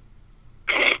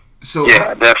 So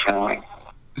yeah, definitely.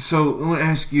 So I want to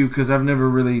ask you, because I've never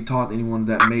really taught anyone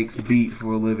that makes beat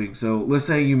for a living. So let's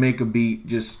say you make a beat,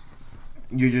 you're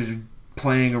just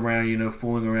playing around,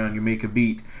 fooling around. You make a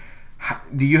beat.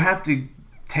 Do you have to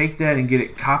take that and get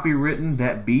it copywritten,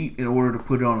 that beat, in order to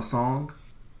put it on a song,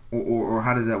 or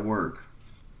how does that work?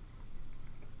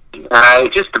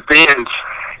 It just depends.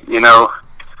 You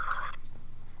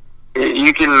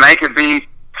can make a beat,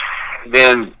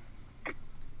 then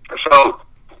so.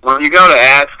 When you go to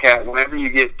ASCAP, whenever you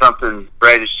get something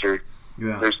registered,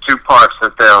 there's 2 parts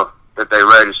that they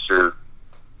register.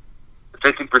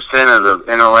 50% of the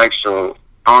intellectual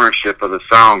ownership of the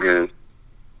song is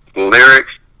the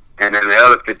lyrics, and then the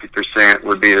other 50%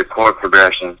 would be the chord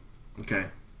progression. Okay.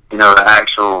 The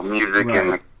actual music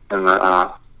and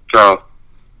the so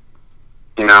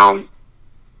you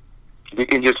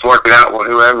can just work it out with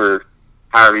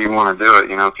however you want to do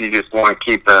it. If you just want to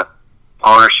keep the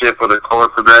ownership of the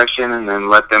chord progression and then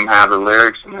let them have the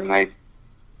lyrics, and then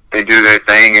they do their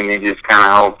thing, and you just kind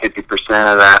of hold 50%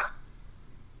 of that,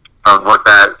 of what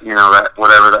that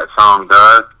whatever that song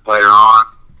does later on,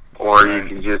 or you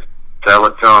can just sell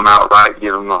it to them outright,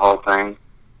 give them the whole thing.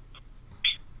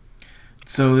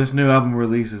 So this new album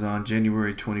releases on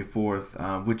January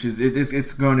 24th, which is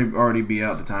it's going to already be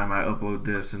out the time I upload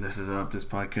this, and this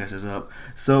podcast is up.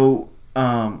 So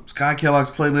Sky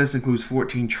Kellogg's Playlist includes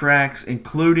 14 tracks,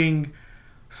 including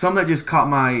some that just caught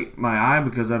my eye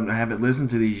because I haven't listened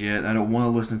to these yet. I don't want to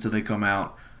listen until they come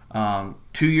out.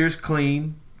 2 Years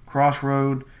Clean,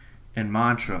 Crossroad, and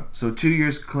Mantra. So 2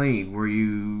 Years Clean, were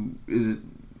you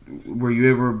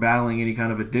ever battling any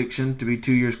kind of addiction to be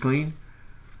 2 years clean?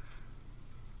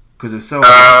 Because if so,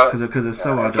 I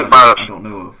don't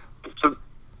know of.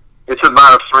 It's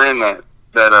about a friend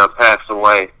that passed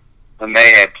away, and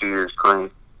they had 2 years clean.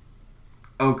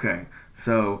 Okay,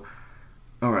 so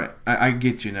all right, I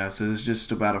get you now. So it's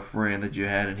just about a friend that you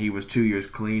had, and he was 2 years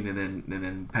clean, and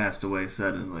then passed away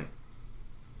suddenly.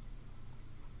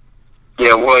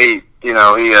 Yeah, well, he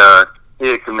had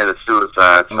committed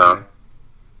suicide. So. Okay.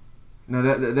 No,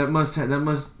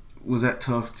 was that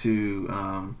tough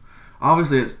to?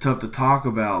 Obviously, it's tough to talk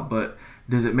about, but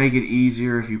does it make it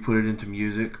easier if you put it into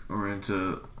music or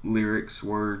into lyrics,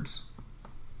 words?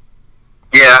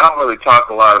 Yeah, I don't really talk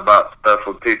a lot about stuff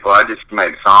with people. I just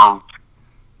make songs.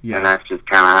 Yeah. And that's just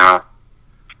kind of how,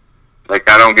 I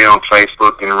don't get on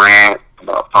Facebook and rant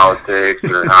about politics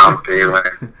or how I'm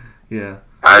feeling. Yeah.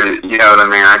 You know what I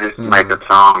mean? I just make a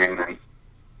song and then...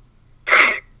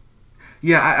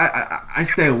 Yeah, I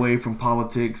stay away from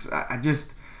politics.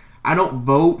 I don't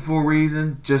vote for a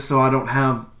reason, just so I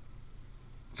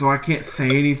can't say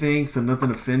anything, so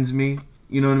nothing offends me.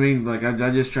 You know what I mean?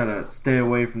 I just try to stay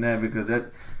away from that because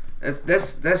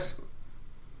that's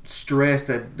stress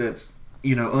that's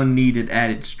unneeded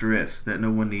added stress that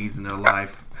no one needs in their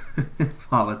life.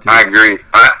 Politics. I agree.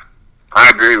 I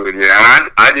agree with you, and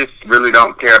I just really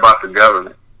don't care about the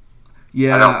government.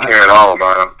 Yeah, I don't care at all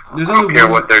about them. I don't care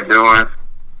what they're doing.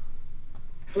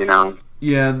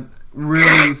 Yeah,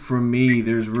 really, for me,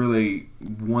 there's really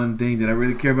one thing that I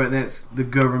really care about, and that's the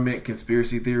government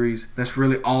conspiracy theories. That's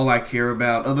really all I care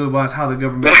about. Otherwise, how the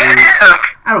government works,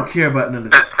 I don't care about none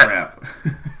of that crap.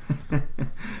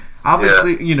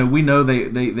 Obviously, you know, we know they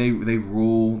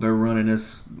rule. They're running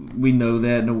us. We know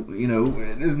that. No, you know,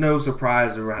 there's no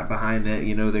surprise behind that.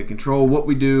 You know, they control what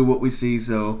we do, what we see.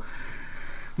 So,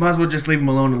 might as well just leave them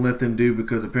alone and let them do,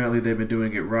 because apparently they've been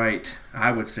doing it right.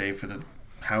 I would say for the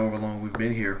however long we've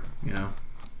been here. You know.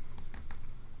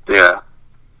 Yeah.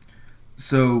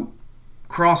 So,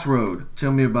 Crossroad.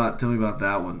 Tell me about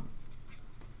that one.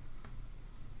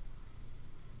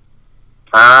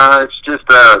 It's just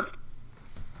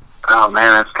oh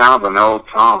man, it's kind of an old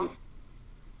song.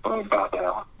 What about that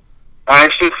one?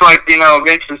 It's just like, you know,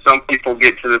 eventually some people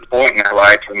get to this point in their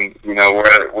life, and you know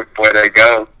where they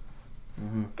go.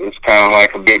 Mm-hmm. It's kind of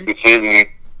like a big decision,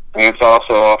 and it's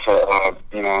also off of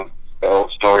you know, the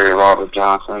old story of Robert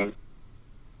Johnson,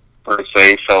 where he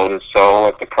say he sold his soul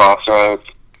at the crossroads.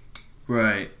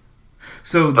 Right.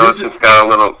 So it's just got a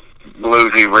little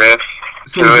bluesy riff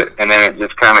to it, and then it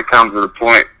just kind of comes to the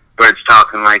point where it's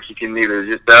talking like you can either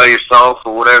just sell your soul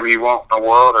for whatever you want in the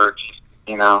world, or just,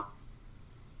 you know,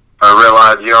 or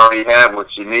realize you already have what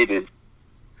you needed,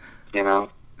 you know.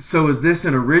 So is this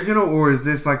an original, or is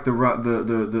this like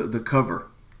the cover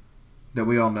that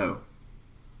we all know?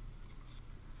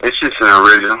 It's just an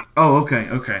original. Oh, okay.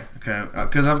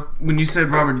 Because when you said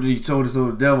Robert he sold his soul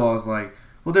to the devil, I was like,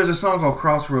 well, there's a song called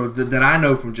Crossroads that I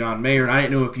know from John Mayer, and I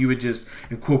didn't know if you would just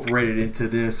incorporate it into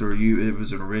this, or it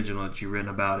was an original that you written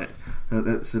about it.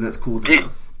 So that's cool to know.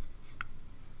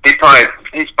 He's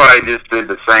probably just did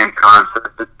the same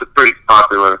concept. It's pretty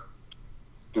popular,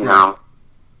 you know.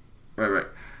 Right.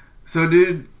 So,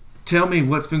 dude, tell me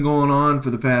what's been going on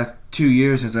for the past 2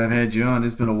 years since I've had you on.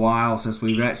 It's been a while since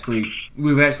we've actually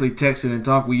texted and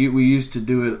talked. We used to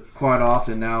do it quite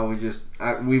often. Now we've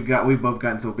both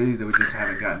gotten so busy that we just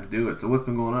haven't gotten to do it. So what's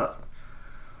been going up?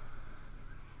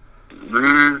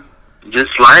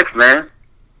 Just life, man.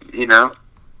 You know.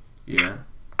 Yeah.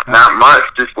 Not much,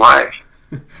 just life.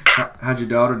 How'd your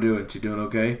daughter doing? She doing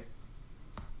okay?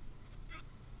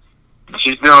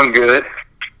 She's doing good.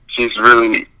 She's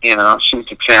really, you know, she's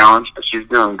a challenge, but she's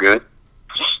doing good.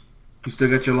 You still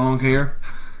got your long hair?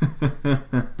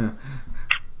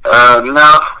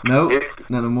 No. Nope?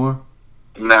 Not no more?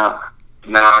 No,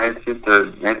 it's just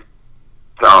it's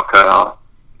all cut off.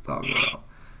 It's all cut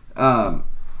off.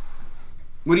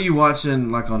 What are you watching,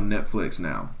 like, on Netflix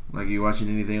now? Like, are you watching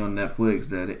anything on Netflix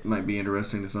that it might be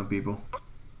interesting to some people?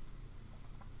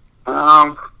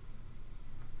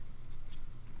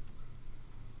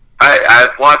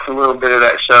 I've watched a little bit of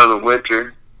that show, The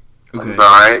Witcher. Okay. It's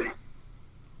alright.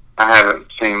 I haven't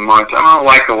seen much. I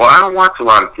don't watch a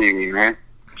lot of TV, man.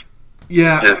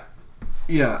 Yeah.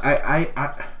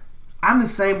 I'm the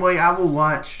same way. I will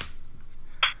watch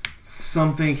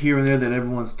something here and there that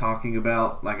everyone's talking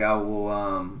about. Like I will.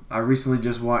 I recently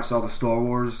just watched all the Star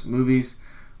Wars movies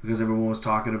because everyone was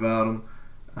talking about them.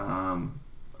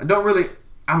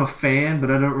 I'm a fan, but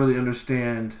I don't really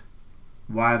understand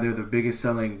why they're the biggest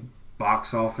selling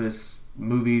box office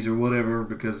movies or whatever,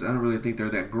 because I don't really think they're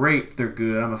that great. They're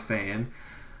good. I'm a fan.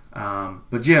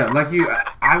 But yeah, like you, if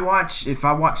I watch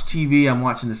TV, I'm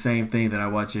watching the same thing that I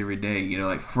watch every day, you know,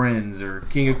 like Friends or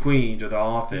King of Queens or The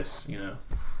Office, you know.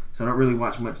 So I don't really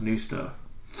watch much new stuff.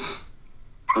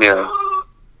 Yeah.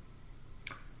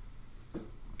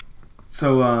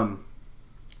 So,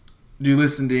 do you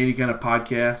listen to any kind of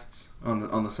podcasts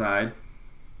on the side?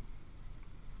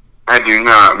 I do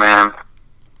not, man.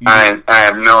 I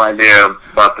have no idea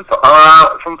about the.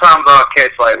 Sometimes I'll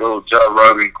catch like little Joe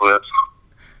Rogan clips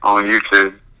on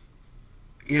YouTube.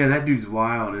 Yeah, that dude's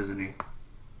wild, isn't he?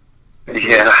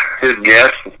 Yeah, his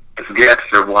guests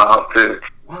are wild too.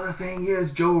 Well, the thing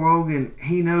is, Joe Rogan,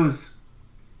 he knows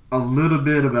a little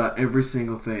bit about every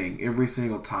single thing, every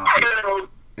single topic,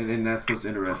 and that's what's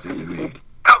interesting to me.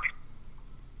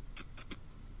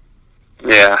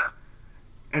 Yeah.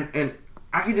 And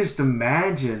I can just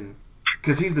imagine,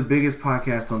 because he's the biggest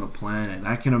podcast on the planet,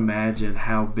 I can imagine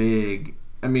how big,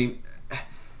 I mean,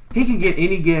 he can get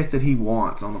any guest that he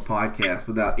wants on the podcast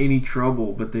without any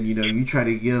trouble, but then, you know, you try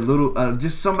to get a little,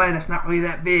 just somebody that's not really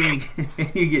that big,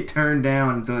 and you get turned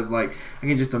down, and so it's like, I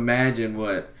can just imagine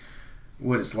what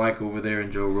it's like over there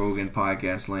in Joe Rogan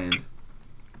podcast land.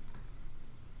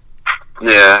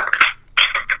 Yeah.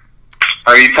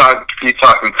 Are you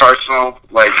talking personal?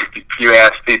 Like, you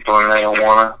ask people and they don't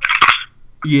want to?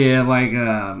 Yeah, like,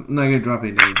 I'm not going to drop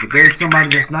any names, but there's somebody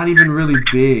that's not even really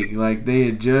big. Like, they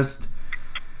had just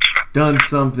done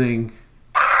something,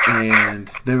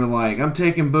 and they were like, I'm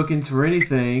taking bookings for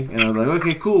anything. And I was like,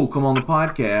 okay, cool, come on the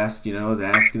podcast. You know, I was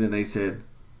asking, and they said,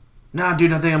 nah,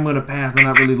 dude, I think I'm going to pass. I'm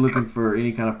not really looking for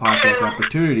any kind of podcast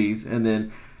opportunities. And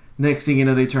then next thing you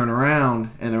know, they turn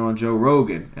around, and they're on Joe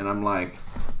Rogan. And I'm like,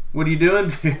 What are you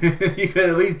doing? You could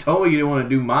at least told me you didn't want to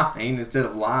do mine instead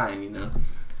of lying, you know.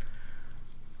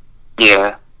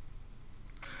 Yeah.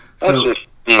 That's So just,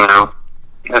 you know,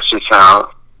 that's just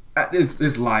how.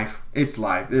 it's life. It's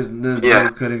life. There's Yeah. no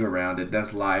cutting around it.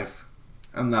 That's life.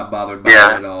 I'm not bothered by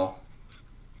Yeah. it at all.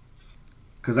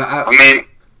 Cause I mean,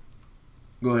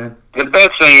 go ahead. the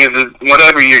best thing is that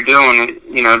whatever you're doing,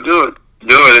 you know, do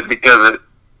it because it,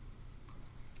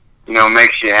 you know,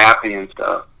 makes you happy and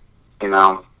stuff, you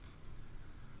know.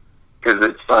 Because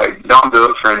it's like, don't do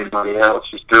it for anybody else.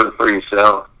 Just do it for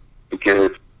yourself.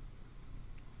 Because,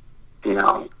 you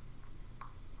know,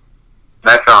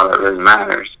 that's all that really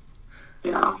matters.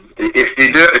 You know, at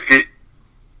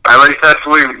least that's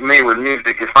me with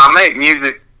music. If I make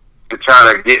music to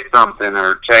try to get something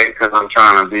or check because I'm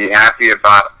trying to be happy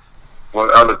about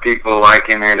what other people like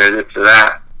in it or this or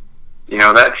that, you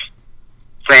know, that's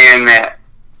saying that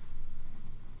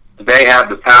they have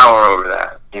the power over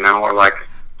that, you know, or like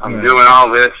I'm Right. doing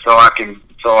all this so I can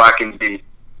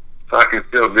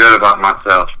feel good about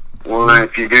myself. Well, then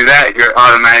if you do that, you're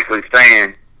automatically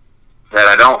saying that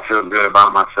I don't feel good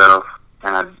about myself,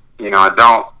 and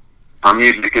my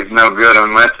music is no good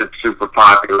unless it's super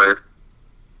popular.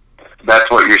 That's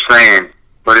what you're saying.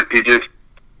 But if you just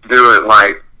do it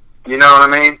like, you know what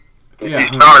I mean? If you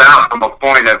start out from a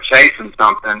point of chasing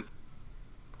something,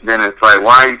 then it's like,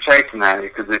 why are you chasing that?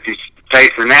 Because if you're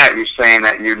chasing that, you're saying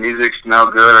that your music's no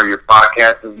good or your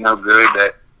podcast is no good,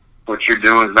 that what you're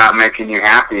doing is not making you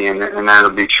happy, and that'll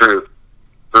be true.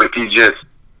 But if you just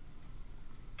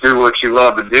do what you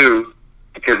love to do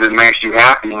because it makes you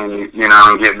happy and you know,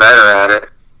 and get better at it,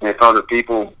 and if other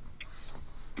people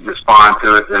respond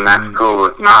to it, then that's cool.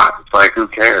 If not, it's like, who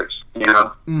cares, you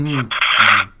know?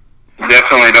 Mm-hmm.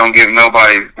 Definitely don't give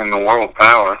nobody in the world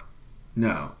power.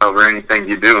 No. Over anything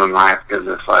you do in life, because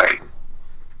it's like...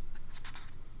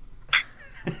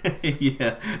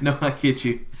 Yeah. No, I get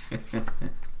you.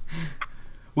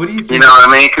 What do you think? You know what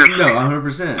I mean? 'Cause no,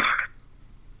 100%.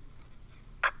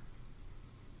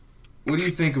 What do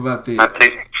you think about the... I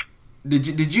think...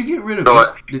 Did you get rid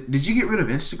of... Did you get rid of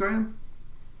Instagram?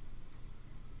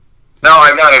 No,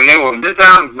 I got a new one. This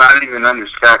album's not even under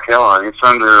Scott Kellogg. It's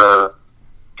under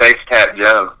Face Tat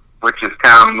Joe, which is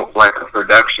kind of like a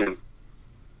production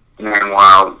name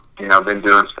while, you know, been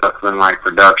doing stuff in like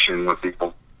production with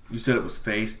people. You said it was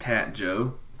Face Tat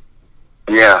Joe?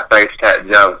 Yeah, Face Tat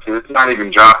Joe. See, it's not even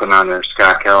dropping under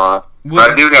Scott Kellogg.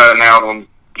 But I do got an album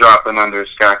dropping under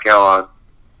Scott Kellogg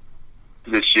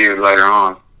this year later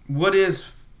on. What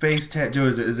is Face Tat Joe?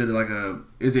 Is it like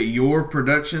is it your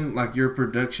production, like your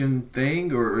production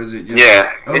thing, or is it just...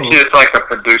 Yeah, it's just like a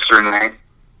producer name.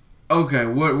 Okay,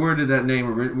 where did that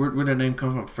name where did that name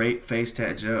come from? Face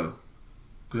Tat Joe?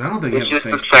 Because I don't think you have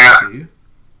a face tat, do you?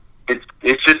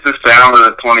 It's just the sound of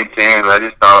the 2010s. I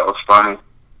just thought it was funny.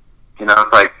 You know,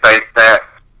 it's like Face Tat.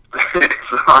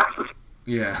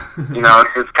 Yeah. You know,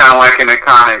 it's kind of like an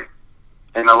iconic.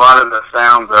 And a lot of the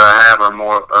sounds that I have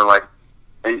are like,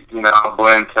 you know,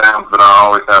 blend sounds, but I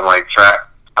always have like track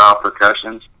style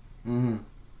percussions. Mm-hmm.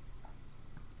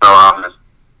 So I'm just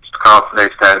called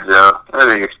Face Tat Joe. I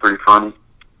think it's pretty funny.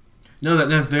 No,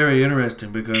 that's very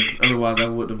interesting, because otherwise I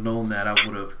wouldn't have known that. I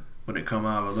would have, when it come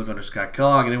out, I would look under Scott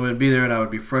Kellogg and it wouldn't be there, and I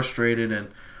would be frustrated and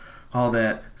all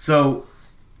that. So,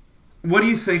 what do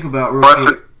you think about?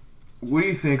 What do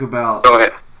you think about? Go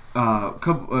ahead.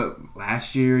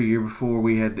 Last year before,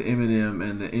 we had the Eminem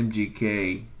and the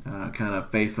MGK kind of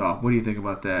face off. What do you think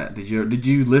about that? Did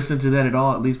you listen to that at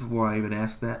all? At least before I even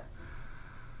asked that.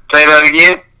 Say that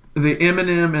again. The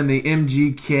Eminem and the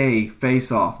MGK face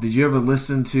off. Did you ever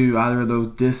listen to either of those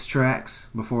diss tracks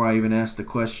before I even asked the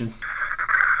question?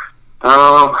 Yeah,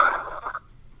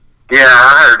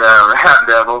 I heard Rap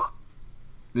Devil.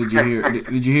 Did you hear?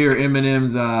 did you hear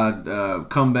Eminem's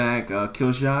comeback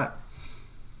kill shot?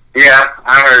 Yeah,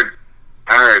 I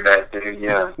heard that too.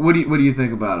 Yeah. What do you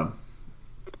think about him?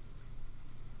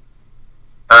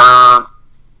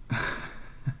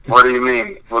 What do you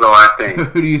mean? What do I think?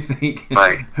 Who do you think?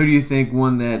 Like, who do you think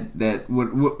won that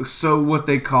what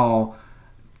they call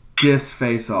diss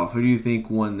face off? Who do you think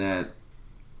won that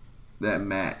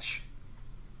match?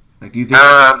 Like, do you think?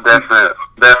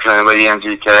 Definitely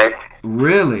MGK.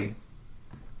 Really?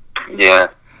 Yeah.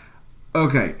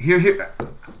 Okay. Here.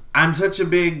 I'm such a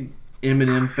big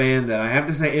Eminem fan that I have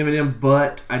to say Eminem,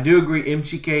 but I do agree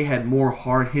MGK had more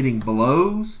hard hitting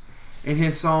blows in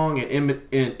his song, and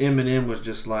Eminem was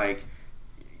just like,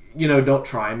 you know, don't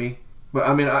try me. But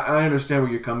I mean, I understand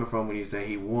where you're coming from when you say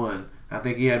he won. I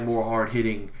think he had more hard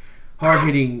hitting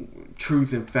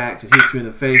truth and facts that hit you in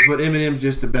the face. But Eminem's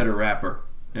just a better rapper,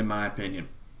 in my opinion.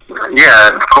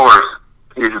 Yeah, of course.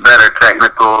 he's a better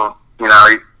technical, he's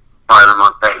probably the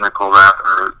most technical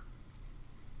rapper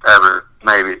ever,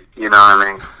 maybe, you know what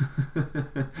I mean?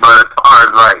 But as far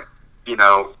as, like,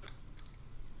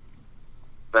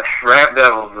 the Rap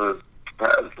Devils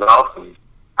is awesome.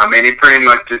 I mean, he pretty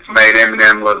much just made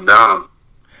Eminem look dumb.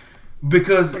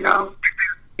 Because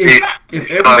he's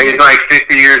like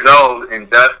 50 years old and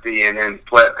dusty and in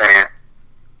sweatpants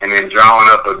and then drawing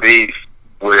up a beef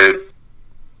with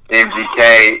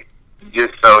MGK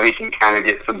just so he can kind of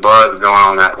get some buzz going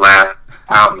on that last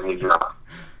album he dropped.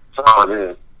 That's all it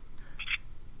is.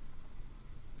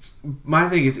 My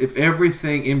thing is, if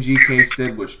everything MGK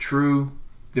said was true,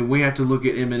 then we have to look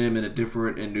at Eminem in a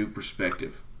different and new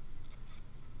perspective.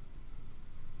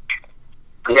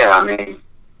 Yeah, I mean,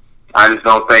 I just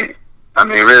don't think,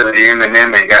 really,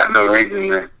 Eminem ain't got no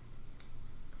reason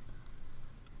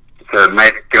to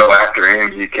make go after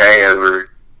MGK over,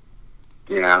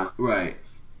 Right.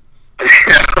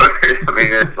 I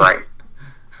mean, it's like,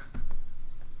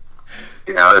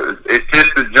 it's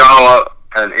just to draw up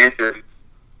an interest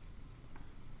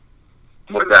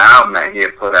with the album that he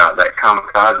had put out, that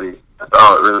Kamikaze. That's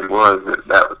all it really was.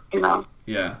 That was,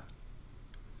 Yeah.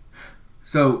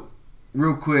 So,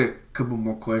 real quick, couple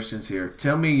more questions here.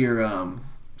 Tell me your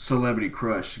celebrity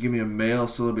crush. Give me a male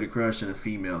celebrity crush and a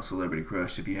female celebrity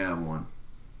crush if you have one.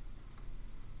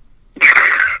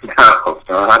 No,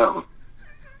 bro,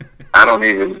 I don't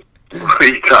even. What are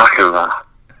you talking about?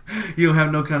 You don't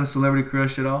have no kind of celebrity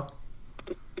crush at all?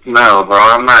 No, bro.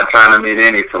 I'm not trying to meet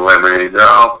any celebrities. They're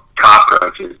all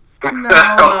cockroaches. No,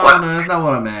 that's not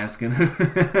what I'm asking.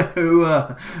 Who?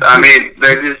 I mean,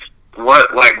 they're just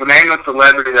name a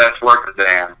celebrity that's worth a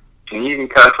damn. Can you even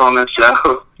cuss on this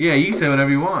show? Yeah, you can say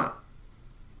whatever you want.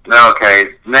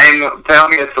 Okay, tell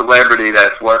me a celebrity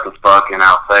that's worth a fuck, and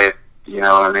I'll say it. You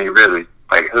know what I mean? Really,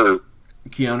 like who?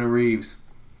 Keanu Reeves.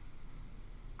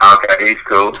 Okay, he's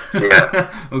cool. Yeah.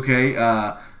 Okay.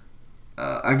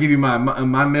 I'll give you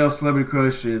my male celebrity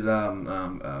crush is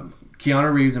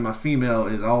Keanu Reeves, and my female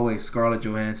is always Scarlett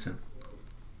Johansson.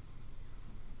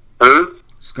 Who?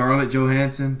 Scarlett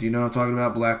Johansson. Do you know what I'm talking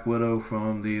about? Black Widow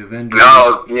from the Avengers.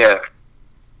 No, yeah.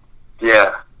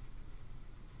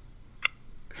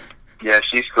 Yeah,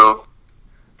 she's cool.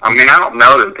 I mean, I don't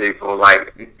know them people.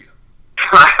 Like,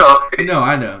 No,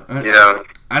 I know.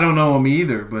 I don't know them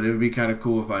either, but it would be kind of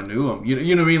cool if I knew them.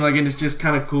 You know what I mean? Like, and it's just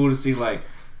kind of cool to see, like,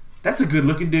 that's a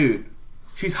good-looking dude.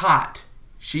 She's hot.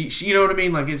 She, you know what I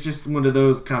mean? Like, it's just one of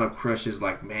those kind of crushes.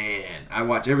 Like, man, I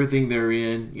watch everything they're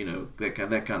in. That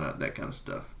kind of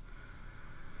stuff.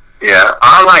 Yeah,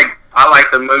 I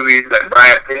like the movies that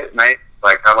Brad Pitt made.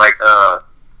 Like, I like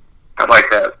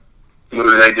that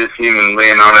movie they just him and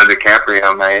Leonardo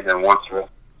DiCaprio made, and Once Upon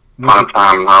a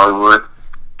Time in Hollywood.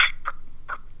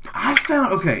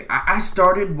 I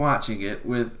started watching it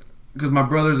because my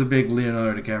brother's a big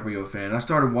Leonardo DiCaprio fan. I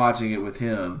started watching it with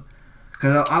him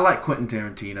because I like Quentin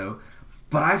Tarantino,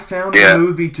 but I found the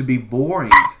movie to be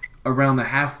boring around the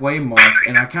halfway mark,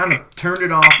 and I kind of turned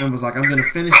it off and was like, I'm going to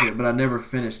finish it, but I never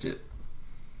finished it.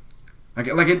 Like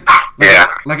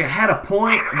it had a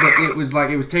point, but it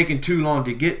was taking too long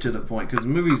to get to the point because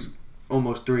the movie's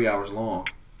almost 3 hours long.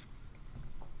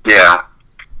 Yeah.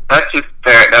 That's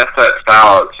that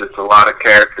style. It's just a lot of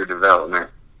character development.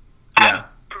 Yeah.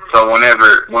 So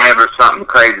whenever something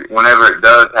crazy, whenever it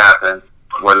does happen,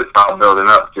 what it's all building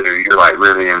up to, you're like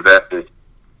really invested,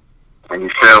 and you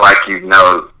feel like you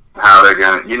know how they're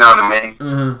gonna. You know what I mean?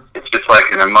 Mm-hmm. It's just like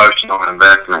an emotional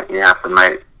investment you have to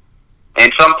make,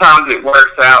 and sometimes it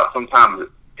works out, sometimes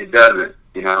it doesn't.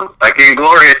 Like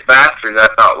Inglourious Basterds, I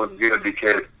thought was good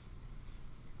because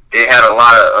it had a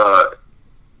lot of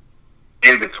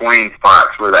in between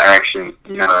spots where the action,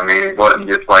 you know what I mean? It wasn't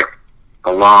just like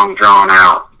a long, drawn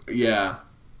out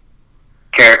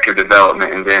character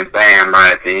development and then bam,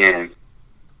 right at the end.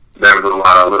 There was a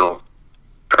lot of little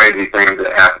crazy things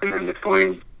that happened in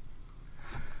between.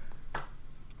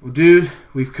 Well, dude,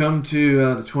 we've come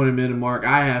to the 20-minute mark.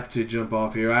 I have to jump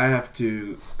off here. I have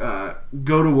to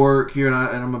go to work here, and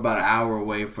I'm about an hour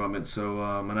away from it. So,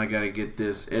 and I got to get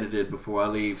this edited before I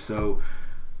leave. So,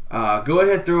 go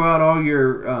ahead, throw out all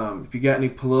your if you got any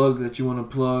plug that you want to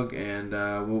plug, and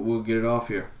we'll get it off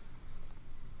here.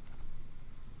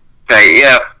 Okay,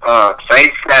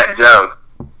 Face Fat Joe.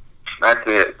 That's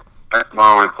it. That's my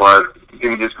only plug. You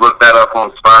can just look that up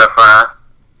on Spotify.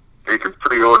 You can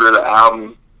pre-order the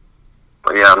album.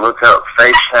 But yeah, look up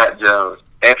Face Fat Joe.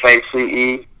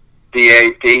 FACETATJOE.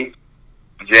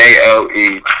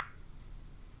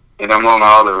 And I'm on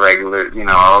all the regular,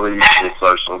 all the usual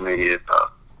social media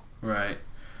stuff. Right.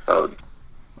 So,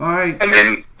 all right. And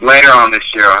then later on this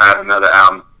year, I'll have another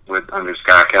album with under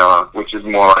Sky Kellogg, which is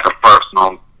more like a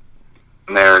personal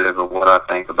narrative of what I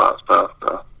think about stuff.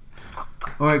 So.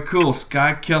 All right, cool.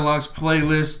 Sky Kellogg's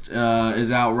playlist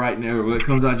is out right now. Well, it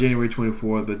comes out January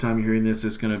 24th. By the time you're hearing this,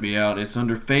 it's going to be out. It's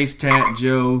under Face Tat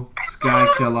Joe, Sky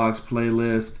Kellogg's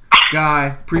playlist. Sky,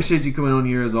 appreciate you coming on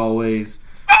here as always.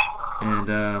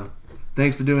 And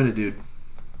thanks for doing it, dude.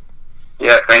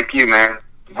 Yeah, thank you, man.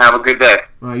 Have a good day.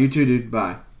 All right, you too, dude.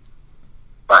 Bye.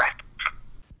 Bye.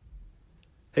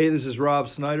 Hey, this is Rob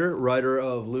Snyder, writer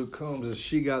of Luke Combs'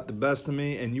 She Got the Best of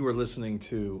Me, and you are listening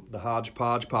to the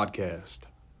Hodgepodge Podcast.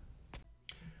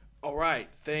 All right,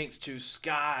 thanks to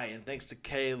Sky and thanks to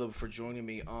Caleb for joining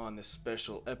me on this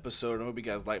special episode. I hope you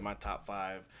guys like my top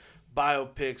 5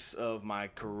 biopics of my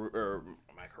career,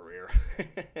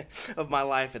 of my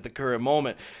life at the current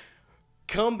moment.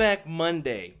 Come back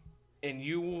Monday, and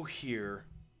you will hear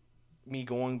me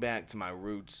going back to my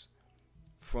roots.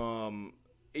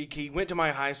 He went to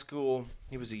my high school.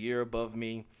 He was a year above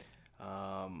me.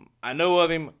 I know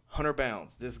of him, Hunter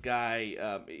Bounds. This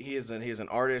guy, he is an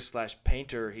artist /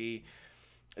 painter. He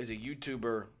is a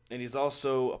YouTuber, and he's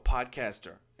also a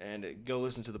podcaster. And go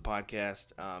listen to the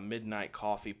podcast, Midnight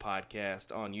Coffee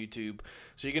Podcast on YouTube.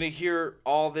 So you're going to hear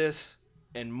all this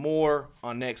and more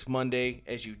on next Monday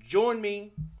as you join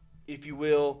me, if you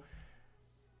will,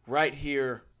 right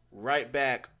here, right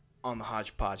back on the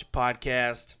Hodgepodge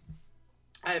Podcast.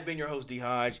 I have been your host, D.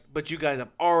 Hodge, but you guys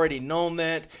have already known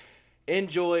that.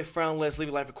 Enjoy, frown less, live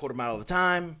your life a quarter mile at a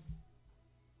time.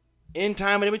 In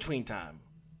time and in between time.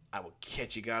 I will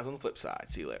catch you guys on the flip side.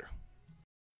 See you later.